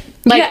mean,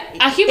 like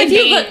Yeah, a human if you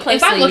being, look closely,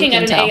 if I'm looking you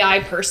at an can tell. AI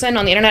person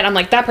on the internet, I'm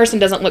like, that person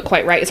doesn't look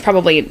quite right. It's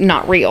probably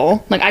not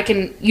real. Like I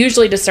can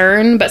usually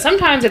discern, but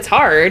sometimes it's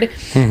hard.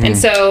 And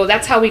so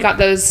that's how we got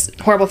those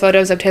horrible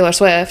photos of Taylor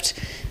Swift.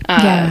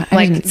 Yeah,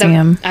 I didn't see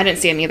 'em. I didn't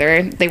see them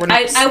either. They were not.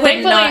 I would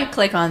thankfully, not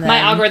click on them. My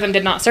algorithm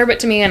did not serve it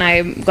to me, and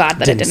I'm glad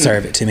that it didn't didn't.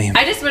 serve it to me.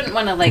 I just wouldn't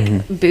want to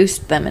like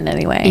boost them in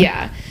any way.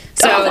 Yeah.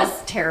 So So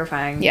that's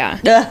terrifying. yeah.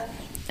 Ugh.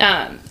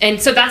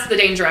 And so that's the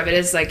danger of it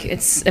is like,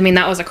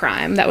 that was a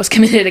crime that was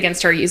committed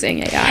against her using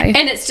AI.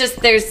 And it's just,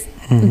 there's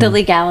the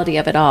legality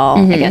of it all.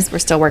 I guess we're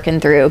still working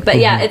through. But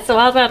yeah, it's the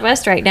Wild Wild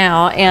West right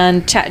now.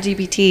 And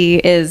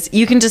ChatGPT is,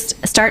 you can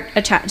just start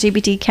a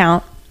ChatGPT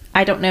account.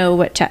 I don't know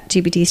what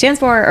ChatGPT stands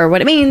for or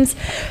what it means,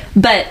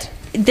 but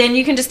then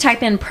you can just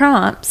type in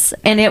prompts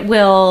and it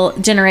will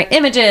generate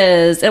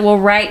images. It will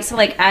write. So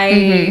like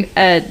I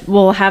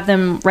will have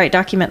them write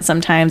documents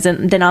sometimes,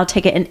 and then I'll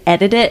take it and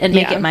edit it and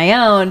make it my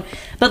own.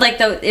 But like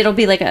it'll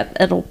be like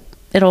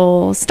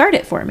it'll start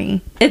it for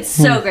me. It's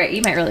so great.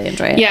 You might really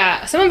enjoy it.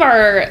 Yeah, some of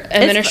our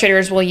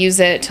administrators will use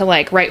it to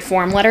like write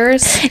form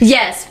letters.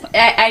 Yes,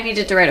 I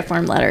needed to write a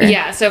form letter.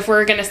 Yeah, so if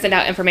we're going to send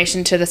out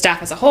information to the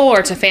staff as a whole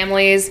or to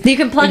families, you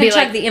can plug and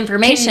chug the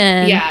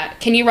information.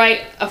 Can you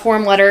write a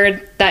form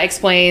letter that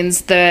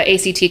explains the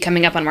ACT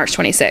coming up on March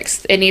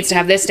 26th? It needs to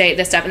have this date,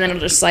 this step, and then it'll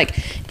just like,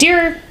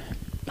 dear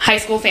high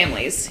school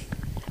families,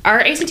 our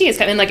ACT is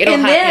coming. Like it'll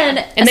and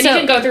then you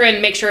can go through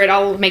and make sure it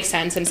all makes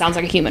sense and sounds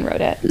like a human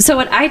wrote it. So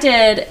what I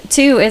did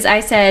too is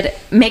I said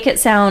make it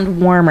sound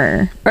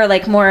warmer or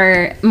like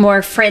more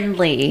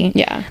friendly.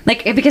 Yeah,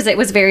 like because it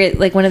was very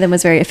like one of them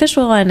was very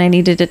official and I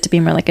needed it to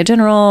be more like a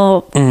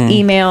general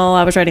email.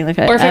 I was writing like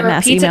a or if it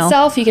mass repeats email.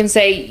 itself, you can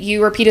say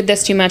you repeated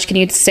this too much. Can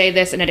you say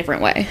this in a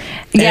different way?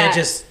 And it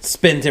just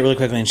spins it really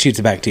quickly and shoots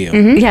it back to you.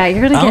 Yeah,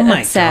 you're gonna get my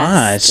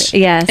obsessed. gosh.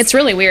 Yes, it's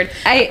really weird.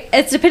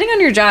 It's depending on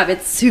your job.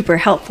 It's super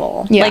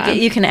helpful. Yeah. Like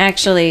you can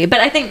actually, but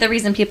I think the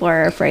reason people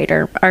are afraid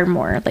are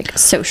more like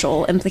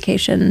social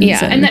implications. Yeah,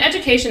 and the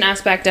education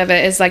aspect of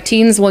it is like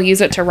teens will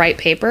use it to write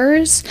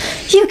papers.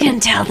 You can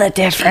tell the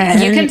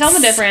difference. You can tell the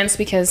difference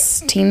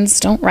because teens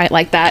don't write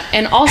like that.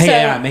 And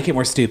also, make it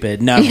more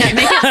stupid. No, make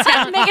it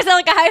sound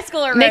like a high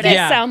schooler. Make it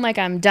sound like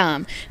I'm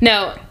dumb.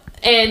 No.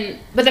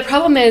 But the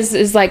problem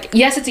is like,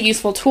 yes, it's a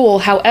useful tool.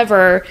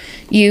 However,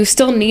 you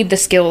still need the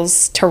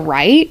skills to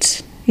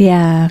write.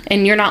 Yeah.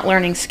 And you're not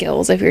learning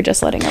skills if you're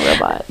just letting a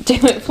robot do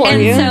it for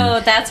you. And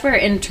so that's where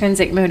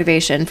intrinsic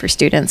motivation for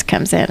students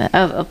comes in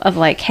of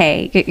like,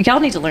 hey, y'all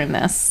need to learn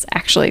this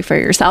actually for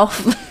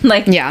yourself.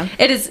 Like, yeah,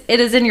 it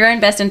is in your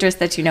own best interest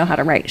that you know how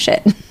to write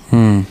shit.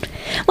 Well,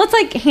 it's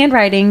like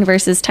handwriting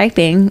versus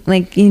typing.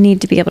 Like you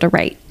need to be able to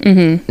write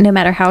no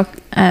matter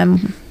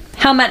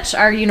how much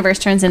our universe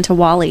turns into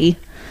WALL-E.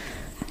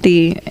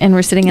 And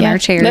we're sitting in our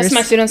chairs. Most of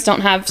my students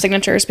don't have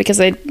signatures because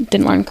they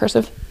didn't learn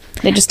cursive.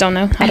 They just don't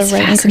know how to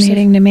write.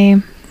 Fascinating to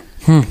me.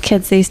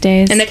 Kids these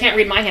days. And they can't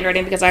read my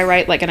handwriting because I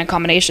write like in a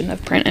combination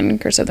of print and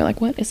cursive. They're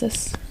like, what is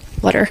this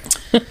letter?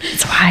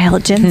 It's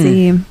wild. Gen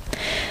Z.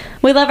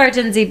 We love our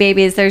Gen Z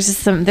babies. There's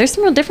some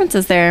real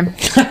differences there.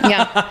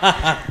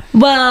 Yeah.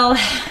 Well,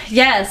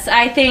 yes,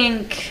 I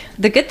think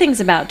the good things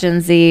about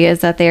Gen Z is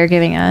that they are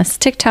giving us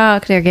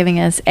TikTok. They're giving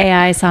us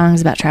AI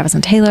songs about Travis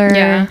and Taylor.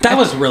 Yeah. That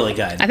was really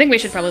good. I think we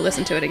should probably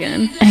listen to it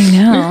again. I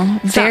know.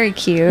 Very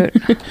cute.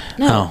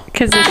 No.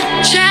 Because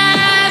Travis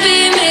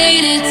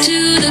made it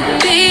to the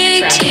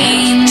big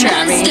game.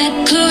 One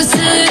step closer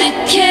to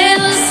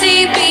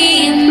Kelsey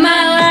being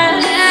my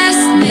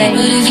last name.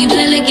 But if you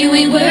play like you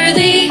ain't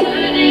worthy,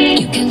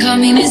 you can call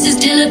me Mrs.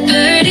 Taylor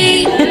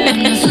Purdy.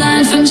 I'm not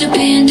flying from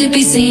Japan to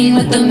be seen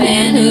with the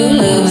man who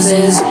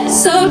loses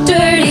so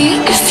dirty.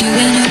 If you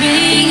in a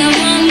ring, I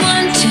want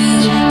one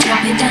too.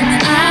 Drop it down the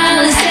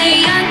aisle and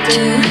say I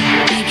do.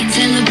 We can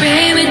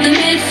celebrate with the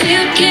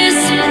midfield kiss.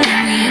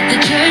 And we hit the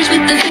church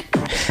with the...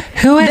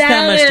 Who has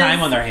that much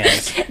time on their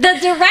hands? the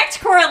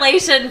direct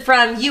correlation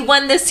from you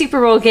won this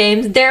Super Bowl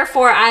game,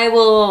 therefore I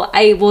will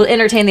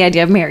entertain the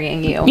idea of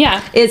marrying you.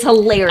 Yeah. Is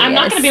hilarious. I'm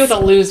not going to be with a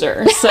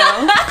loser, so.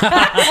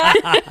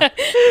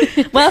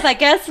 Well, I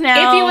guess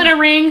now. If you want a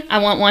ring, I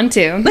want one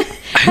too.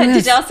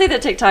 Did y'all see the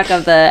TikTok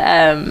of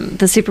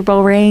the Super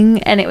Bowl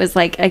ring? And it was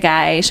like a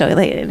guy showing,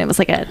 and it was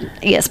like a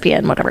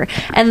ESPN, whatever.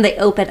 And they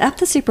open up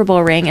the Super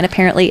Bowl ring, and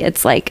apparently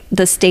it's like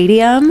the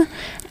stadium,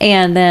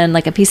 and then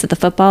like a piece of the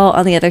football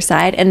on the other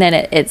side, and then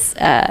it's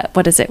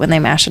what is it when they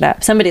mash it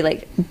up? Somebody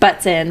like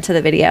butts into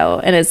the video,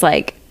 and it's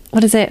like,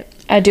 what is it?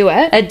 A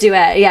duet? A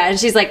duet, yeah. And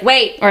she's like,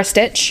 wait. Or a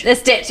stitch? A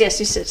stitch, yes.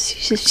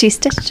 She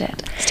stitched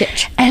it.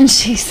 Stitch. And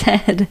she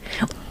said,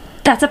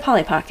 that's a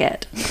Polly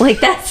Pocket. Like,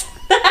 that's...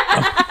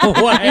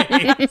 Why?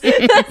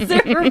 That's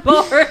super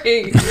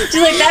boring.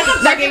 She's like, that's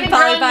a fucking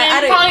Polly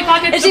Pocket. Polly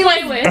Pockets and she to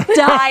play was with.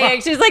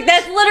 dying. She's like,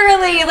 that's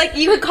literally, like,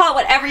 you could call it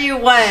whatever you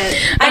want.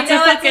 I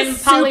know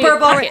it's super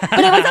boring. But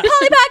it was a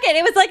Polly Pocket.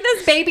 It was like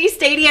this baby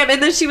stadium.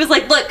 And then she was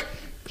like, look,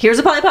 here's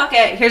a Polly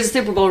Pocket. Here's a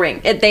Super Bowl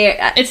ring.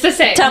 It's the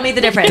same. Tell me the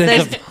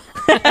difference.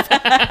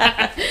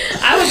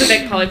 I was a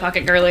big Polly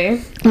Pocket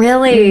girly.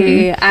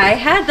 Really? Mm-hmm. I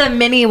had the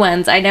mini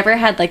ones. I never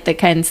had like the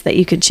kinds that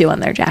you could chew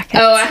on their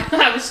jackets. Oh,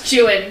 I was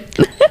chewing.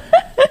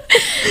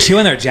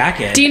 Chewing their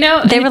jacket. Do you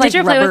know? They were like did you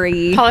ever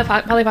rubbery. play with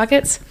Polly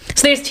Pockets?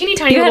 So there's teeny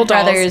tiny You little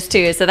had dolls. brothers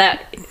too, so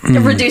that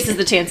reduces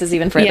the chances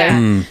even further.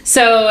 Yeah.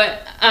 So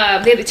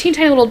they have the teeny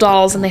tiny little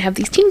dolls, and they have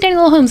these teeny tiny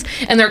little homes,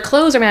 and their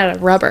clothes are made out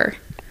of rubber.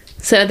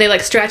 So they like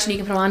stretch and you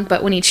can put them on,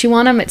 but when you chew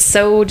on them, it's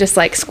so just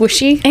like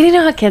squishy. And you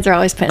know how kids are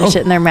always putting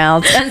shit in their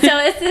mouths. And so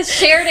it's this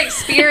shared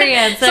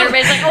experience. So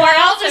everybody's like, oh,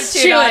 I'll just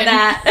chew on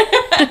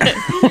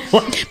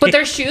that. But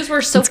their shoes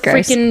were so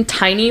gross. freaking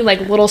tiny,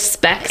 like little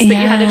specks that you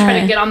had to try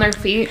to get on their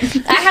feet.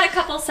 I had a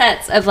couple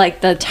sets of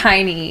like the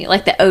tiny,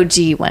 like the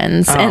OG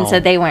ones. And so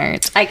they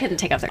weren't, I couldn't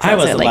take off their clothes.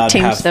 was So allowed like to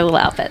change have- their little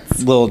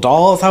outfits. Little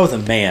dolls. I was a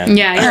man.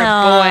 Yeah, you're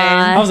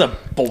I was a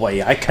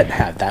boy. I couldn't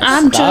have that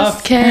I'm stuff.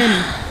 just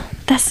kidding.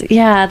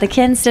 The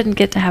kids didn't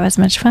get to have as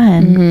much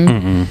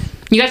fun.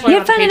 You guys learned You about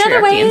had fun in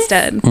other patriarchy ways?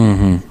 instead.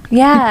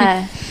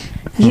 Yeah.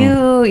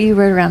 You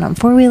rode around on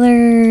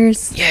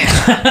 4-wheelers.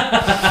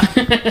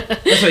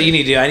 That's what you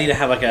need to do. I need to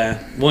have like a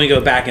when we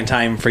go back in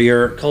time for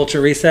your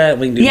culture reset.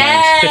 We can do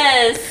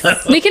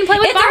Yes. We can play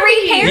with It's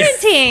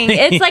Barbies. a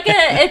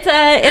reparenting. It's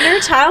a inner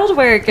child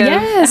work of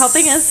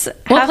helping us.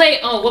 We'll play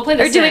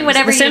the or Sims. doing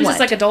whatever the you Sims want. is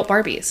like adult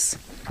Barbies.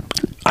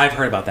 I've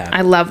heard about that.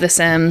 I love the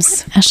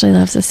Sims. Ashley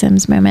loves the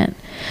Sims moment.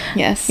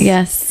 Yes.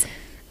 Yes.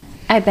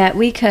 I bet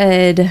we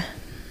could.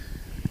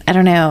 I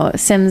don't know.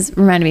 Sims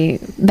reminded me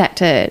back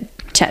to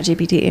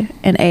ChatGPT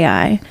and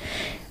AI.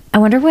 I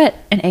wonder what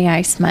an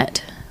AI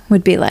smut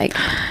would be like.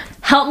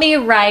 Help me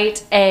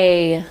write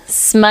a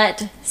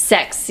smut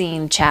sex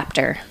scene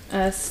chapter.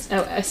 A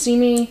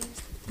steamy.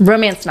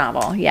 Romance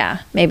novel. Yeah,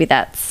 maybe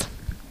that's.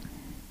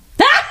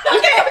 Okay.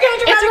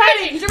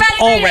 It's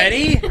Dramatic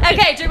Already? reading.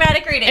 Okay,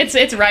 dramatic reading.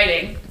 It's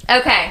writing.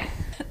 Okay.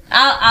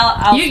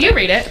 I'll You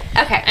read it.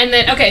 Okay. And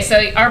then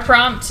so our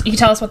prompt. You can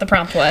tell us what the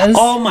prompt was.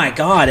 Oh my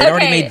god! It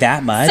already Okay, made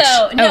that much.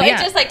 So no, Oh, yeah.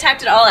 it just like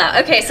typed it all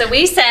out. Okay, so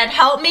we said,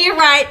 help me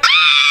write.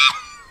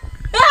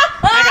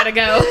 I gotta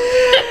go.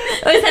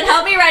 We said,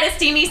 help me write a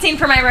steamy scene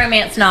for my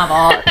romance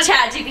novel.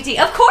 ChatGPT.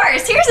 Of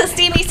course, here's a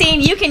steamy scene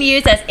you can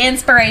use as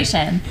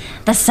inspiration.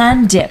 The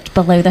sun dipped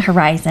below the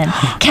horizon,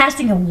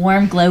 casting a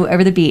warm glow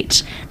over the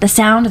beach. The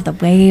sound of the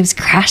waves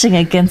crashing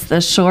against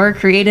the shore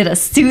created a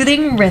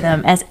soothing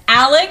rhythm as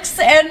Alex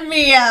and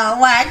Mia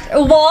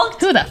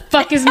walked. Who the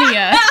fuck is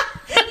Mia?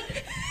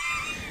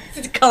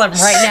 Call him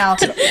right now.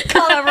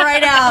 Call him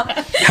right now.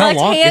 How Walked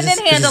long hand is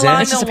in this- hand is along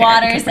this just the a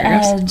paragraph, water's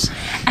paragraphs? edge.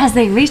 As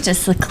they reached a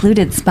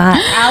secluded spot,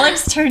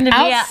 Alex turned to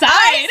Mia. Outside.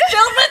 Eyes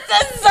filled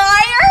with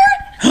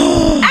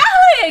desire.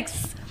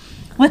 Alex!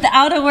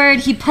 Without a word,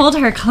 he pulled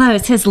her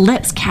close, his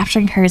lips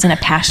capturing hers in a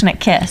passionate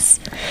kiss.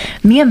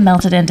 Mia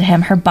melted into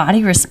him, her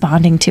body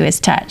responding to his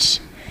touch.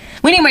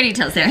 We need more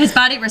details there. His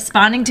body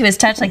responding to his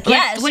touch, like,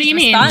 yes. what do you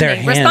she's mean? Responding, Their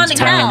hands responding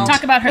round. how?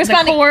 Talk about her the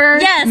Responding- core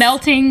yes.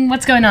 melting.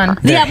 What's going on?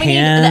 Their Yeah, we need.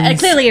 hands-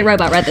 Clearly, a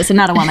robot read this and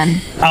not a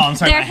woman. Oh, I'm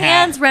sorry. Their my hat.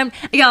 hands roamed.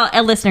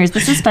 Y'all, listeners,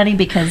 this is funny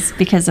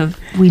because of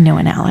we know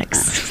an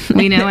Alex.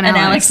 We know an and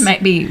Alex. Alex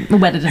might be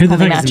wedded Who and the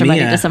holding fuck is matrimony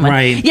Mia? to someone.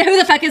 Right. Yeah, who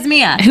the fuck is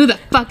Mia? Who the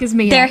fuck is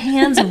Mia? Their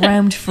hands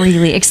roamed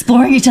freely,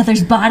 exploring each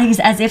other's bodies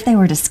as if they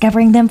were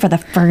discovering them for the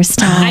first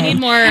time. I need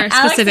more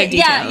specific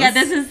details. Yeah,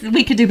 this is,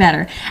 we could do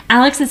better.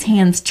 Alex's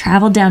hands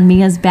traveled down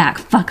Mia's back.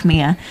 Fuck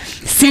Mia.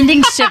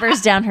 Sending shivers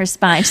down her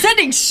spine.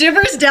 Sending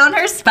shivers down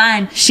her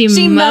spine. She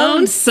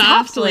moaned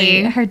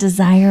softly. Her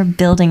desire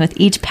building with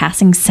each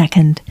passing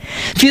second.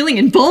 Feeling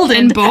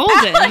emboldened.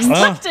 Alex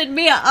lifted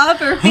Mia up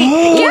her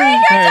feet,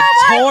 carrying her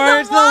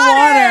towards the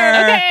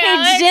water. Okay, He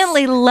Alex.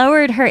 gently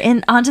lowered her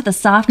in onto the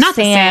soft Not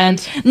the sand.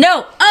 sand.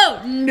 No.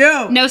 Oh,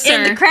 no. No,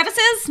 sir. In the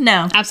crevices?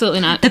 No.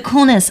 Absolutely not. The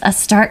coolness, a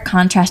stark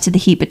contrast to the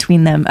heat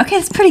between them. Okay,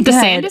 that's pretty good. The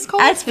sand is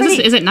cold? That's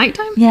pretty, Is it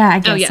nighttime? Yeah, I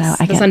guess Oh, yes.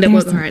 so. I The guess. sun did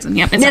There's below the horizon.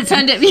 Yep. It's That's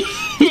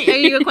nighttime. Are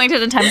you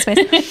acquainted in time and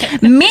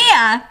space?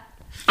 Mia.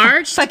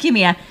 Arched. Fuck you,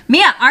 Mia.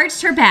 Mia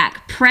arched her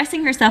back,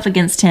 pressing herself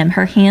against him,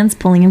 her hands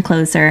pulling him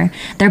closer.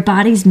 Their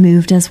bodies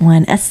moved as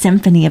one, a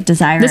symphony of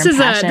desire This and is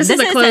a- passion. this is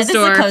a closed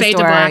door, fade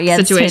to black this is fade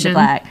to situation.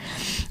 black.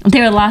 They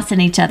were lost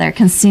in each other,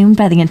 consumed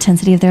by the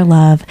intensity of their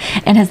love.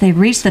 And as they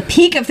reached the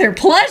peak of their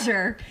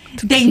pleasure,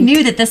 they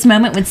knew that this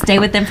moment would stay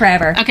with them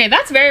forever. Okay,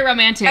 that's very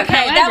romantic. Okay,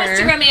 that was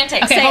too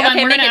romantic. Okay, Say, hold on.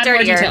 okay, We're make gonna it add more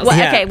dirtier. details. Well,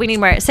 Yeah. Okay, we need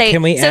more. Say,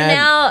 Can we so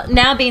add-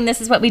 now being this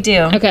is what we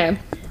do. Okay.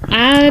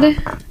 Add.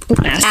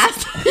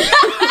 Ass.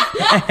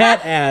 Head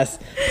ass.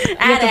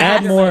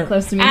 Add more.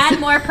 Close to me. Add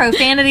more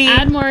profanity.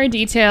 Add more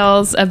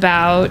details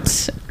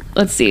about.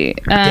 Let's see.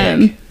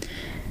 Dick.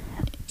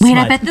 Wait, Smut.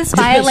 I bet this Just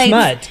put violates.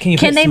 smut. Can you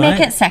put they make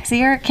smut? it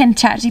sexier? Can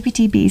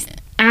ChatGPT be?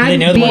 Add They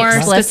know the more word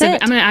explicit?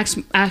 specific. I'm gonna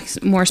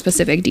ask more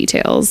specific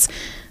details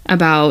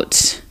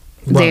about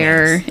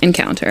their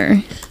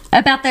encounter.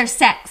 About their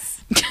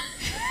sex.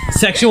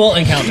 Sexual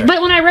encounter.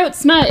 But when I wrote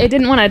smut, it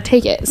didn't want to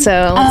take it.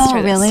 So let's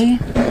try this. really?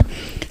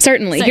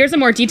 Certainly. Here's a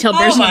more detailed oh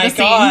version my of the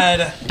scene.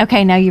 god.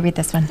 Okay, now you read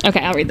this one. Okay,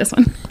 I'll read this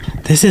one.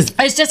 This is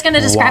I was just going to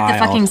describe the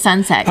wild. fucking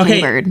sunset, Okay,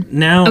 Bird.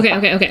 now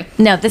Okay.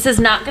 No, this is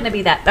not going to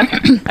be that.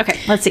 Okay, okay,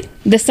 let's see.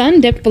 The sun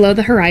dipped below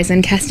the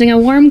horizon, casting a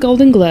warm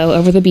golden glow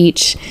over the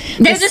beach.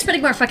 They're just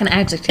putting more fucking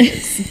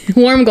adjectives.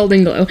 Warm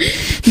golden glow.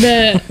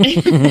 The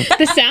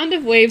the sound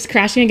of waves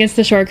crashing against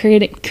the shore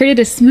created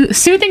a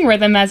soothing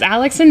rhythm as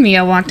Alex and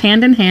Mia walked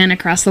hand in hand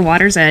across the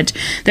water's edge,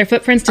 their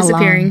footprints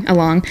disappearing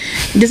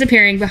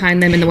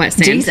behind them in the wet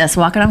sand. Jesus,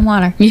 walking on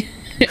water.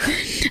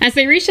 As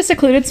they reached a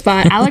secluded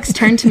spot, Alex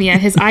turned to Mia,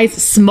 his eyes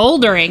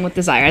smoldering with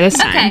desire this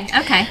time.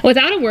 Okay.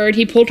 Without a word,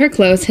 he pulled her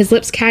close, his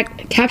lips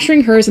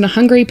capturing hers in a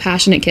hungry,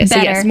 passionate kiss. So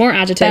Better. yes, more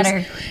adjectives.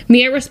 Better.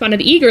 Mia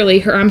responded eagerly,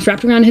 her arms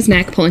wrapped around his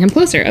neck, pulling him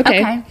closer.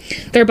 Okay.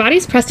 Their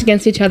bodies pressed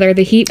against each other,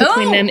 the heat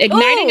between them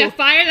igniting a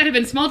fire that had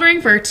been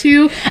smoldering for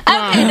too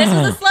long. Okay, this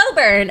is a slow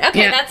burn.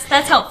 Okay, Yeah.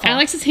 that's helpful.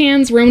 Alex's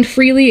hands roamed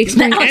freely,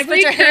 exploring Alex, every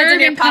put your hands in curve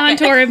your and pocket.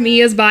 contour of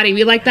Mia's body.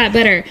 We like that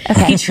better.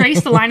 He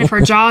traced the line of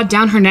her jaw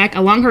down her neck,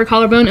 along her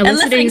collarbone,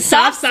 eliciting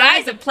soft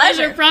sighs of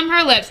pleasure from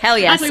her lips. Hell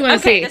yes. That's what we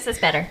want to Okay, see. this is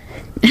better.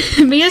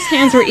 Mia's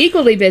hands were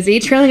equally busy,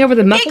 trailing over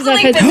the muscles of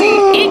his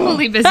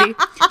equally busy,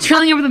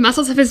 trailing over the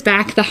muscles of his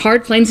back, the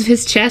hard planes of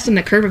his chest, and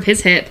the curve of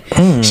his hip.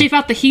 She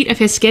felt the heat of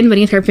his skin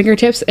beneath her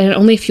fingertips, and it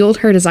only fueled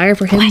her desire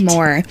for him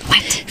more.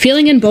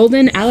 Feeling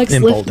emboldened, Alex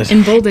emboldened.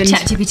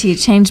 ChatGPT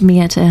changed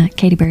Mia to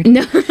Katy Bird.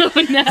 No,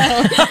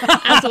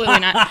 absolutely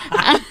not.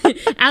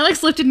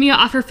 Alex lifted Mia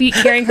off her feet,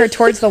 carrying her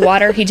towards the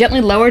water. He gently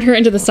lowered her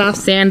into the soft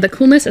sand, the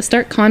coolness a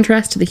stark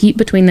contrast to the heat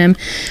between them.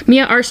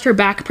 Mia arched her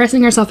back,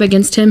 pressing herself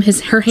against him,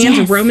 her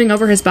hands roaming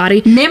over his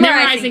body,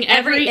 memorizing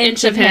every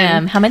inch of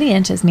him. How many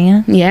inches,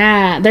 Mia?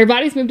 Yeah, their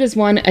bodies moved as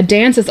one, a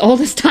dance as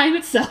old as time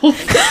itself.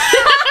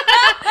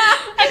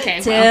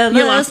 Okay, well,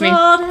 you lost me.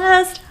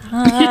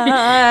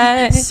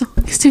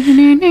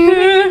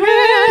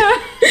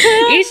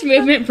 Each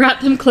movement brought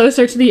them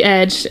closer to the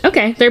edge.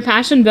 Okay, their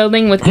passion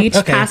building with each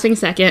passing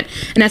second,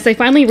 and as they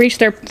finally reached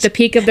the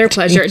peak of their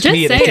pleasure, just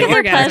say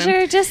orgasm.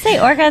 Pleasure, just say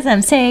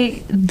orgasm.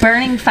 Say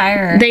burning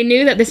fire. They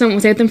knew that this moment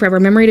would stay with them forever,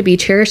 memory to be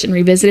cherished and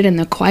revisited in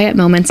the quiet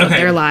moments of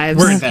their lives.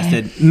 We're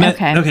invested.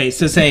 Okay,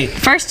 so say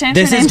first chance.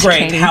 This is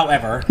great.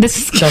 However, this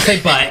is don't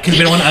say but because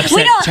we don't want to upset.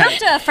 We don't have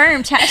to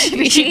affirm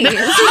ChatGPT.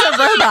 This is a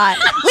robot.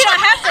 We don't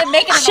have to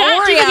make it an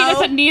ChatGPT Oreo.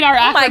 doesn't need our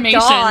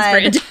affirmations for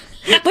it.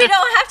 We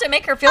don't have to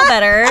make her feel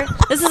better.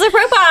 This is a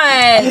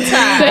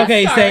robot.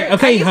 Okay, say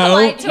Are you ho.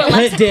 polite to Put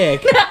Alexa?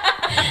 dick.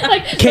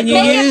 Can you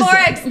Make it use? more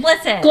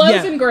explicit. Glows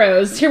Yeah. and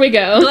grows. Here we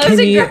go. Glows Can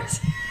and you grows.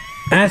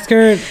 ask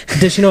her?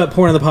 Does she know what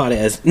porn on the pot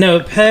is? No,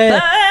 put.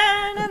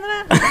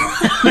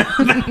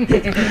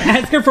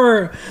 Ask her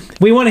for.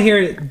 We want to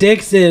hear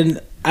dicks and.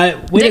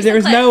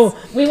 There's no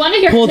We want to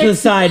hear pull to the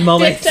dicks- side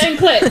moment. Dicks and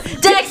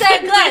clits. Dicks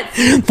and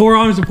clits.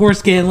 Forearms and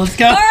foreskin. Let's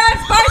go.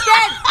 Forearms,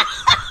 foreskin.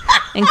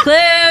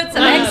 Include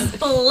some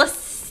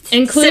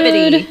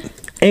explicitity. Include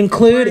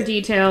Include.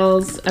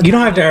 details. You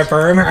don't have to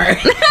affirm her.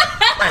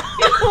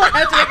 I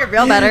have to make her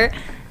feel better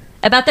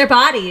about their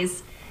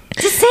bodies.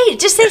 Just say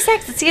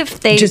sex and see if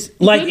they Just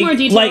like more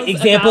details like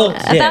example.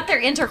 about- dick. about their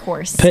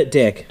intercourse. Put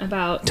dick.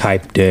 About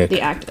Type dick.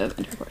 the act of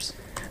intercourse.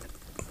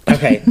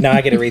 Okay, now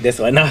I get to read this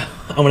one. No,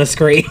 I'm gonna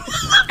scream.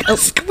 I'm gonna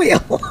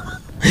squeal.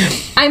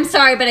 I'm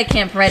sorry, but I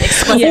can't provide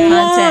explicit Yeah.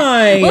 content.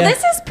 Why? Well, this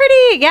is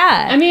pretty.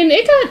 Yeah, I mean,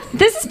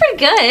 this is pretty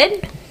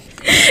good.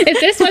 if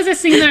this was a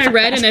scene that I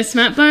read in a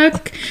smut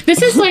book,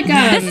 this is like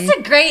This is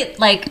a great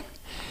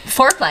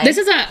foreplay. This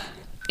is a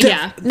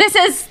yeah. This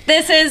is.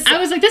 I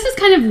was like, this is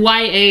kind of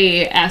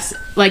YA-esque,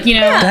 like, you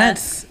know.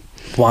 That's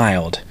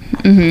wild.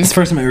 It's the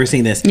first time I've ever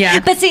seen this. Yeah.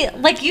 But see,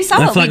 like you saw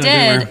That's what we like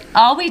a did. boomer.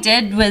 All we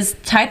did was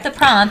type the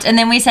prompt, and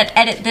then we said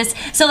edit this.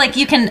 So like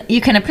you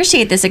can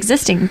appreciate this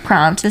existing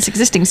prompt, this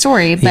existing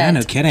story. But, Yeah,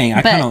 no kidding.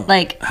 I but, kind of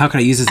like, how could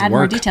I use this add at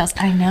more work? details.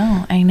 I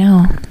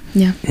know.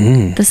 Yeah.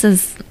 This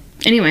is.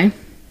 Anyway,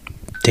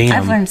 Damn.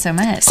 I've learned so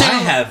much. I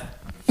have.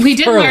 we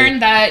did Early. learn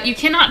that you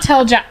cannot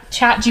tell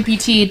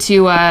ChatGPT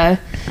to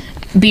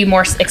be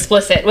more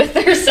explicit with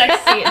their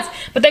sex scenes,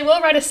 but they will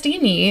write a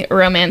steamy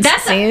romance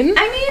scene.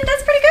 I mean,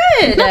 that's pretty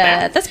good. Not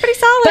bad. That's pretty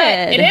solid.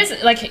 But it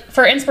is like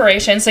for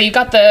inspiration, so you've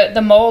got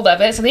the mold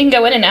of it, so you can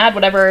go in and add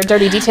whatever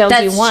dirty details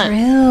That's you want.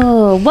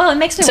 true. Well, it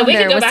makes me So we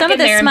wonder. could go With back some in of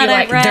the there and be smut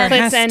like, I've read, There Clits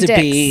has and to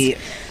dicks. be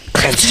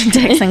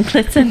dicks and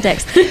clits and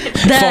dicks.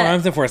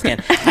 forearms and foreskin.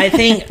 I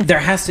think there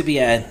has to be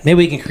a. Maybe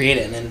we can create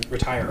it and then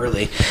retire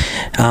early.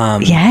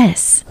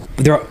 Yes.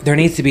 There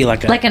needs to be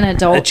like an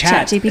adult a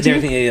chat. ChatGPT? There,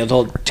 the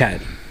adult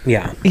chat.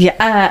 Yeah.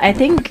 Yeah, I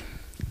think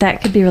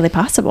that could be really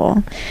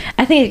possible.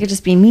 I think it could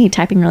just be me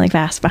typing really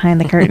fast behind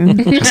the curtain.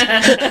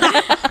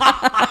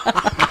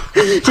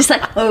 Just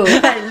like, oh,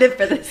 I live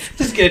for this.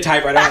 Just get a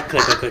typewriter.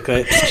 Click. Click,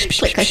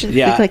 click, click,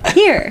 Yeah. click.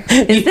 Here,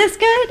 is this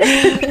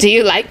good? Do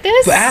you like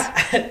this?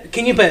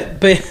 Can you? But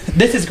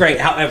this is great.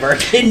 However,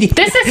 can you?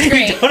 This is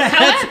great. don't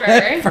have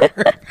However,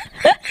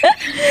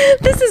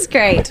 This is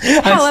great.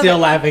 I'm still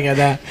laughing at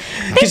that.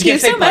 Thank you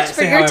so much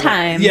for your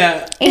time.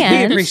 Yeah,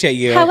 And we appreciate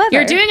you. However,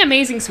 you're doing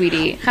amazing,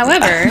 sweetie.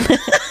 However,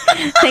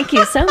 thank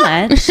you so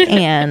much.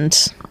 And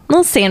a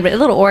little sandwich, a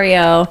little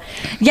Oreo.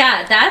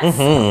 Yeah,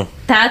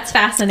 that's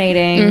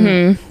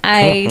fascinating.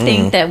 I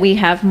think that we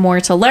have more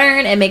to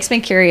learn. It makes me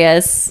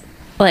curious.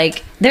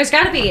 Like, there's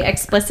got to be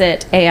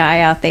explicit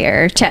AI out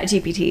there.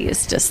 ChatGPT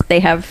is just they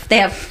have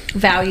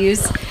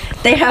values.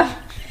 They have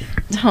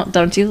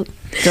don't you look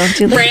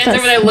Brand's at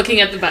over there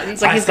looking at the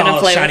buttons like I he's gonna saw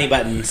play. shiny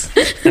buttons,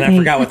 and I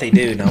forgot what they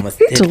do. And I almost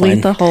hit delete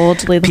one. the whole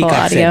Peacock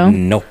audio. said,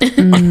 nope.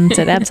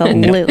 Said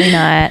absolutely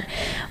not.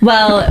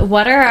 Well,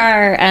 what are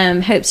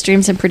our hopes,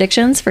 dreams, and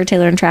predictions for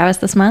Taylor and Travis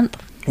this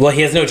month? Well,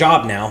 he has no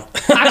job now.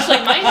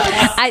 Actually, mine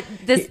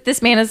was.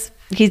 This man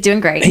he's doing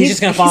great. He's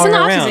just gonna follow in her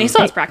the off around. season. He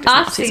still has practice in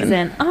Off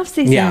season. Off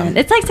season. Yeah.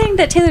 It's like saying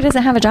that Taylor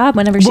doesn't have a job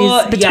whenever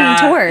she's between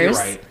tours.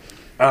 You're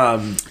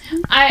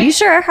right. You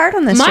sure are hard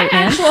on this My straight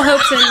man. actual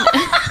hopes and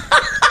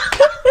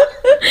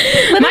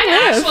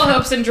actual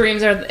hopes and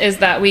dreams is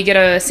that we get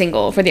a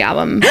single for the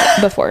album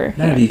before.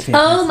 That'd be fantastic.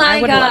 Oh my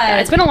I would love that. god.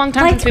 It's been a long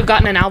time since we've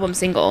gotten an album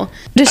single.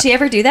 Does she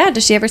ever do that?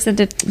 Does she ever send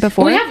it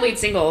before? We have lead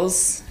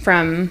singles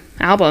from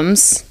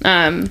albums.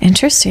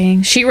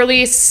 Interesting. She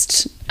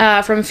released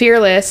from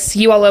Fearless,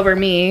 You All Over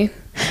Me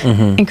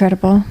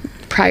Incredible.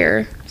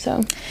 prior.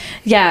 So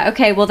Yeah,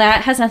 okay. Well,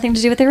 that has nothing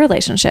to do with their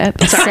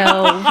relationship. So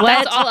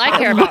that's all I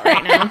care about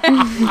right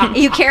now.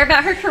 you care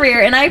about her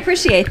career, and I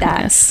appreciate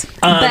that. Yes.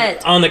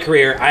 But On the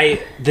career,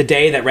 the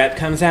day that Rep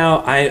comes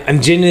out, I'm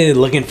genuinely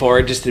looking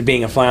forward just to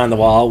being a fly on the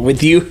wall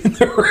with you.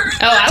 Oh,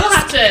 I will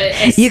have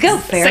to You go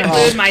feral.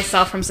 seclude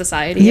myself from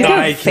society. You go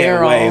I can't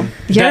feral. wait.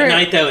 That You're-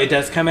 night, though, it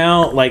does come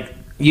out, like,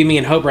 you, me,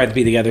 and Hope are to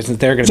be together since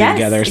they're going to Yes,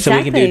 be together. So we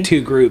can exactly. do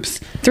 2 groups.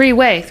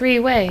 Three-way.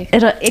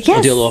 yes,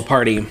 We'll do a little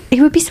party.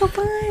 it would be so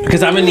fun.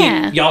 Because I'm going to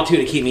Yeah. need y'all 2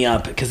 to keep me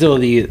up because it'll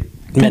be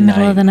The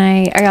middle of the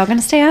midnight. night. Are y'all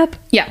gonna stay up?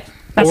 Yeah.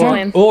 That's the Or,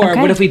 plan. or Okay.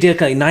 what if we did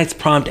like nights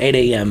prompt 8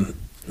 a.m.?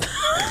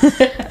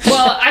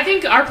 Well, I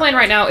think our plan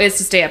right now is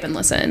to stay up and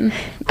listen.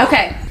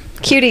 Okay,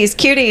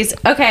 cuties.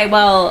 Okay,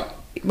 well,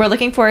 we're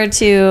looking forward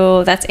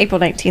to that's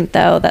April 19th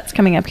though. That's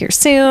coming up here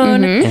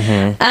soon.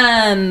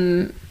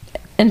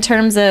 In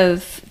terms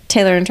of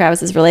Taylor and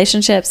Travis's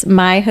relationships,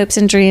 my hopes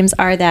and dreams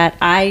are that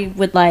I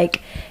would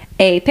like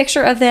a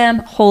picture of them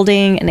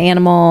holding an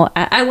animal.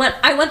 I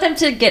want them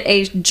to get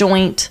a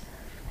joint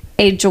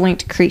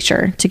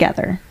creature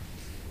together.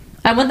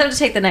 I want them to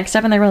take the next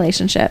step in their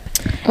relationship.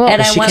 Well,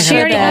 and I she want can She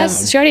have them already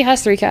a dog.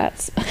 has 3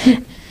 cats.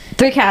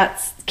 3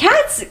 cats.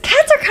 Cats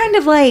are kind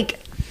of like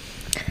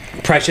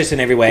Precious in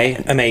every way.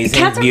 Amazing.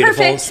 cats are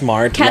beautiful. perfect.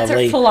 Smart. Cats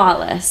lovely. are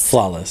flawless.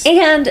 Flawless.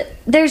 And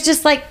there's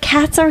just like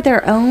cats are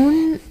their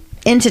own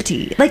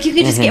entity. Like you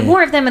can just get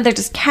more of them, and they're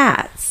just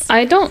cats.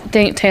 I don't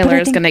think Taylor But I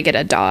is think- going to get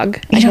a dog.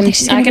 You don't think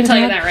she's gonna I can get tell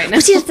a you dog? that right now.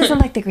 Well, she just doesn't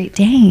like the Great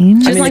Dane. I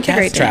mean, the like the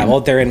Great cats Dane.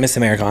 traveled. They're in Miss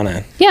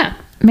Americana. Yeah.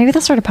 Maybe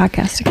they'll start a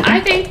podcast together. I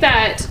think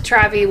that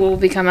Travi will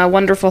become a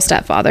wonderful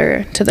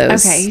stepfather to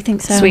those Okay, you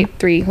think so? sweet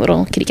 3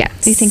 little kitty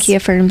cats. Do you think he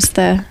affirms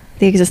the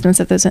existence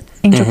of those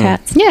angel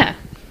cats? Yeah.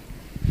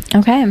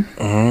 Okay.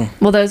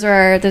 Well, those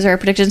are our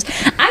predictions.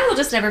 I will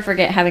just never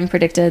forget having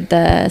predicted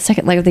the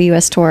second leg of the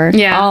U.S. tour.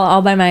 Yeah.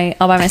 all by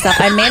myself.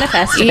 I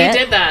manifested You it.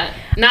 did that.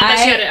 Not that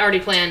I- she had it already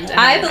planned.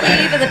 I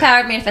believe in the power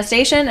of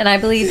manifestation, and I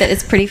believe that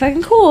it's pretty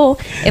fucking cool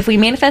if we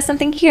manifest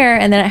something here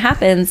and then it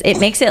happens. It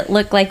makes it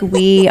look like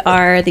we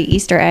are the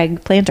Easter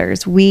egg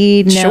planters.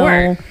 We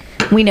know,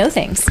 we know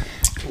things.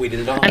 We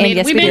did it all. I mean,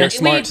 yes, we we did. We're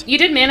smart. you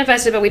did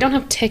manifest it, but we don't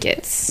have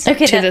tickets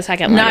Okay, to the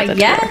second leg not of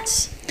the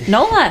yet. tour.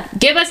 Nola,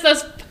 Give us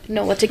those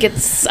NOLA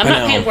tickets. I'm I not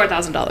know. paying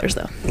 $4,000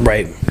 though.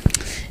 Right.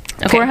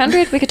 Okay.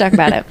 400. We could talk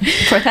about it.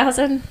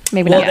 4,000,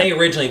 maybe Well, not. they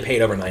originally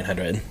paid over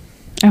 900.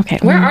 Okay,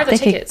 Where well, are the they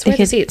could- tickets? they Where are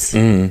the could- seats?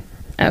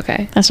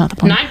 Okay. That's not the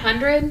point.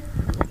 900?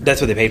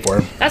 That's what they paid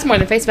for. That's more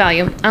than face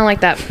value. I don't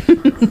like that.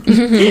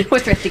 We're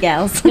thrifty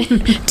gals.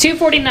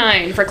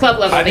 $249 for club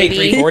level, I paid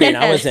baby. $340 and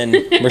I was in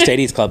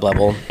Mercedes Club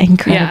level.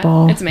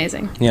 Incredible. Yeah, it's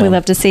amazing. Yeah. We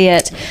love to see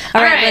it.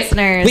 All right, right.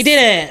 listeners. We did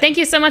it. Thank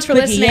you so much for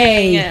Look,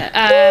 listening. yay.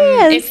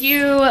 If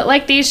you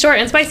like these short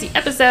and spicy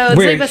episodes,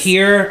 We're leave us.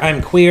 here.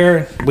 I'm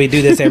queer. We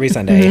do this every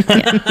Sunday.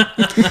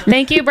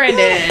 Thank you,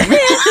 Brendan.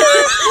 Pretty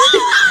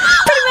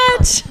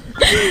much.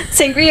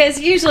 Sangria is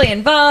usually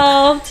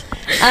involved.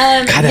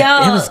 God,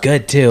 y'all, it was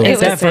good too. It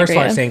It's that was first sangria.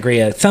 part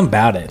sangria. Something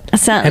about it.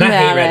 Something and I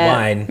hate about red it.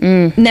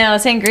 wine. No,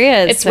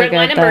 sangria is It's so red good,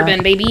 wine and though.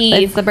 bourbon, baby.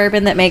 It's the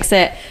bourbon that makes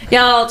it.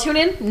 Y'all tune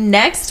in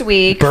next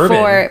week Bourbon?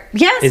 for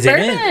Is it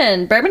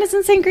bourbon. Bourbon is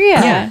in sangria.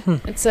 Yeah.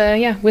 It's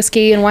a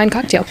whiskey and wine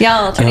cocktail.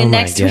 Y'all tune Oh in my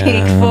next God.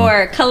 week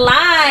for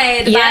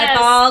Collide by Yes.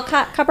 Paul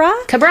Cabra.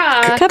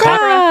 Cabra.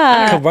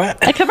 Cabra.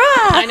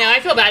 I know. I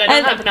feel bad. I don't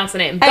know how to pronounce the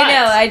name. But I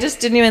know. I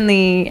just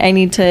genuinely. I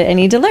need to learn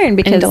I need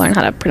because to learn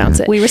how to pronounce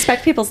it. we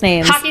respect people's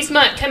names. Hockey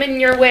Smut coming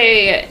your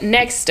way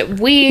next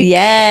week.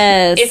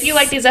 Yes. If you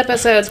like these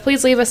episodes,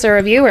 please leave us a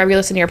review wherever you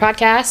listen to your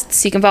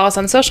podcasts. You can follow us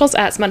on socials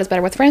at Smut is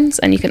Better with Friends,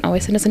 and you can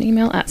always send us an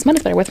email at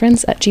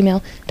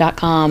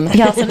smutisbetterwithfriends@gmail.com.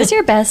 Y'all send us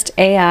your best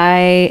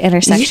AI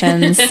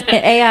intersections.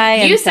 AI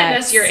and You send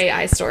sex. us your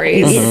AI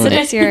stories. Send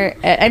us your.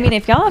 I mean,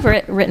 if y'all have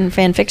written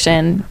fan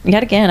fiction,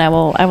 yet again, I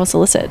will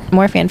solicit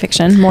more fan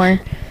fiction. More,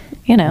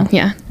 you know.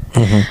 Yeah.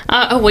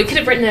 We could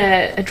have written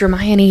a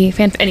Hermione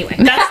fan. Anyway,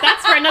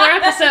 that's for another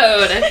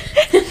episode.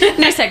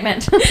 New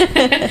segment.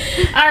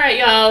 All right,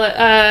 y'all.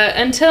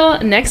 Until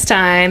next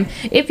time,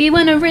 if you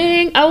want a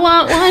ring, I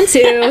want one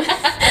too.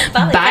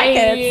 Bye.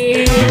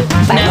 Bye.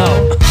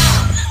 No.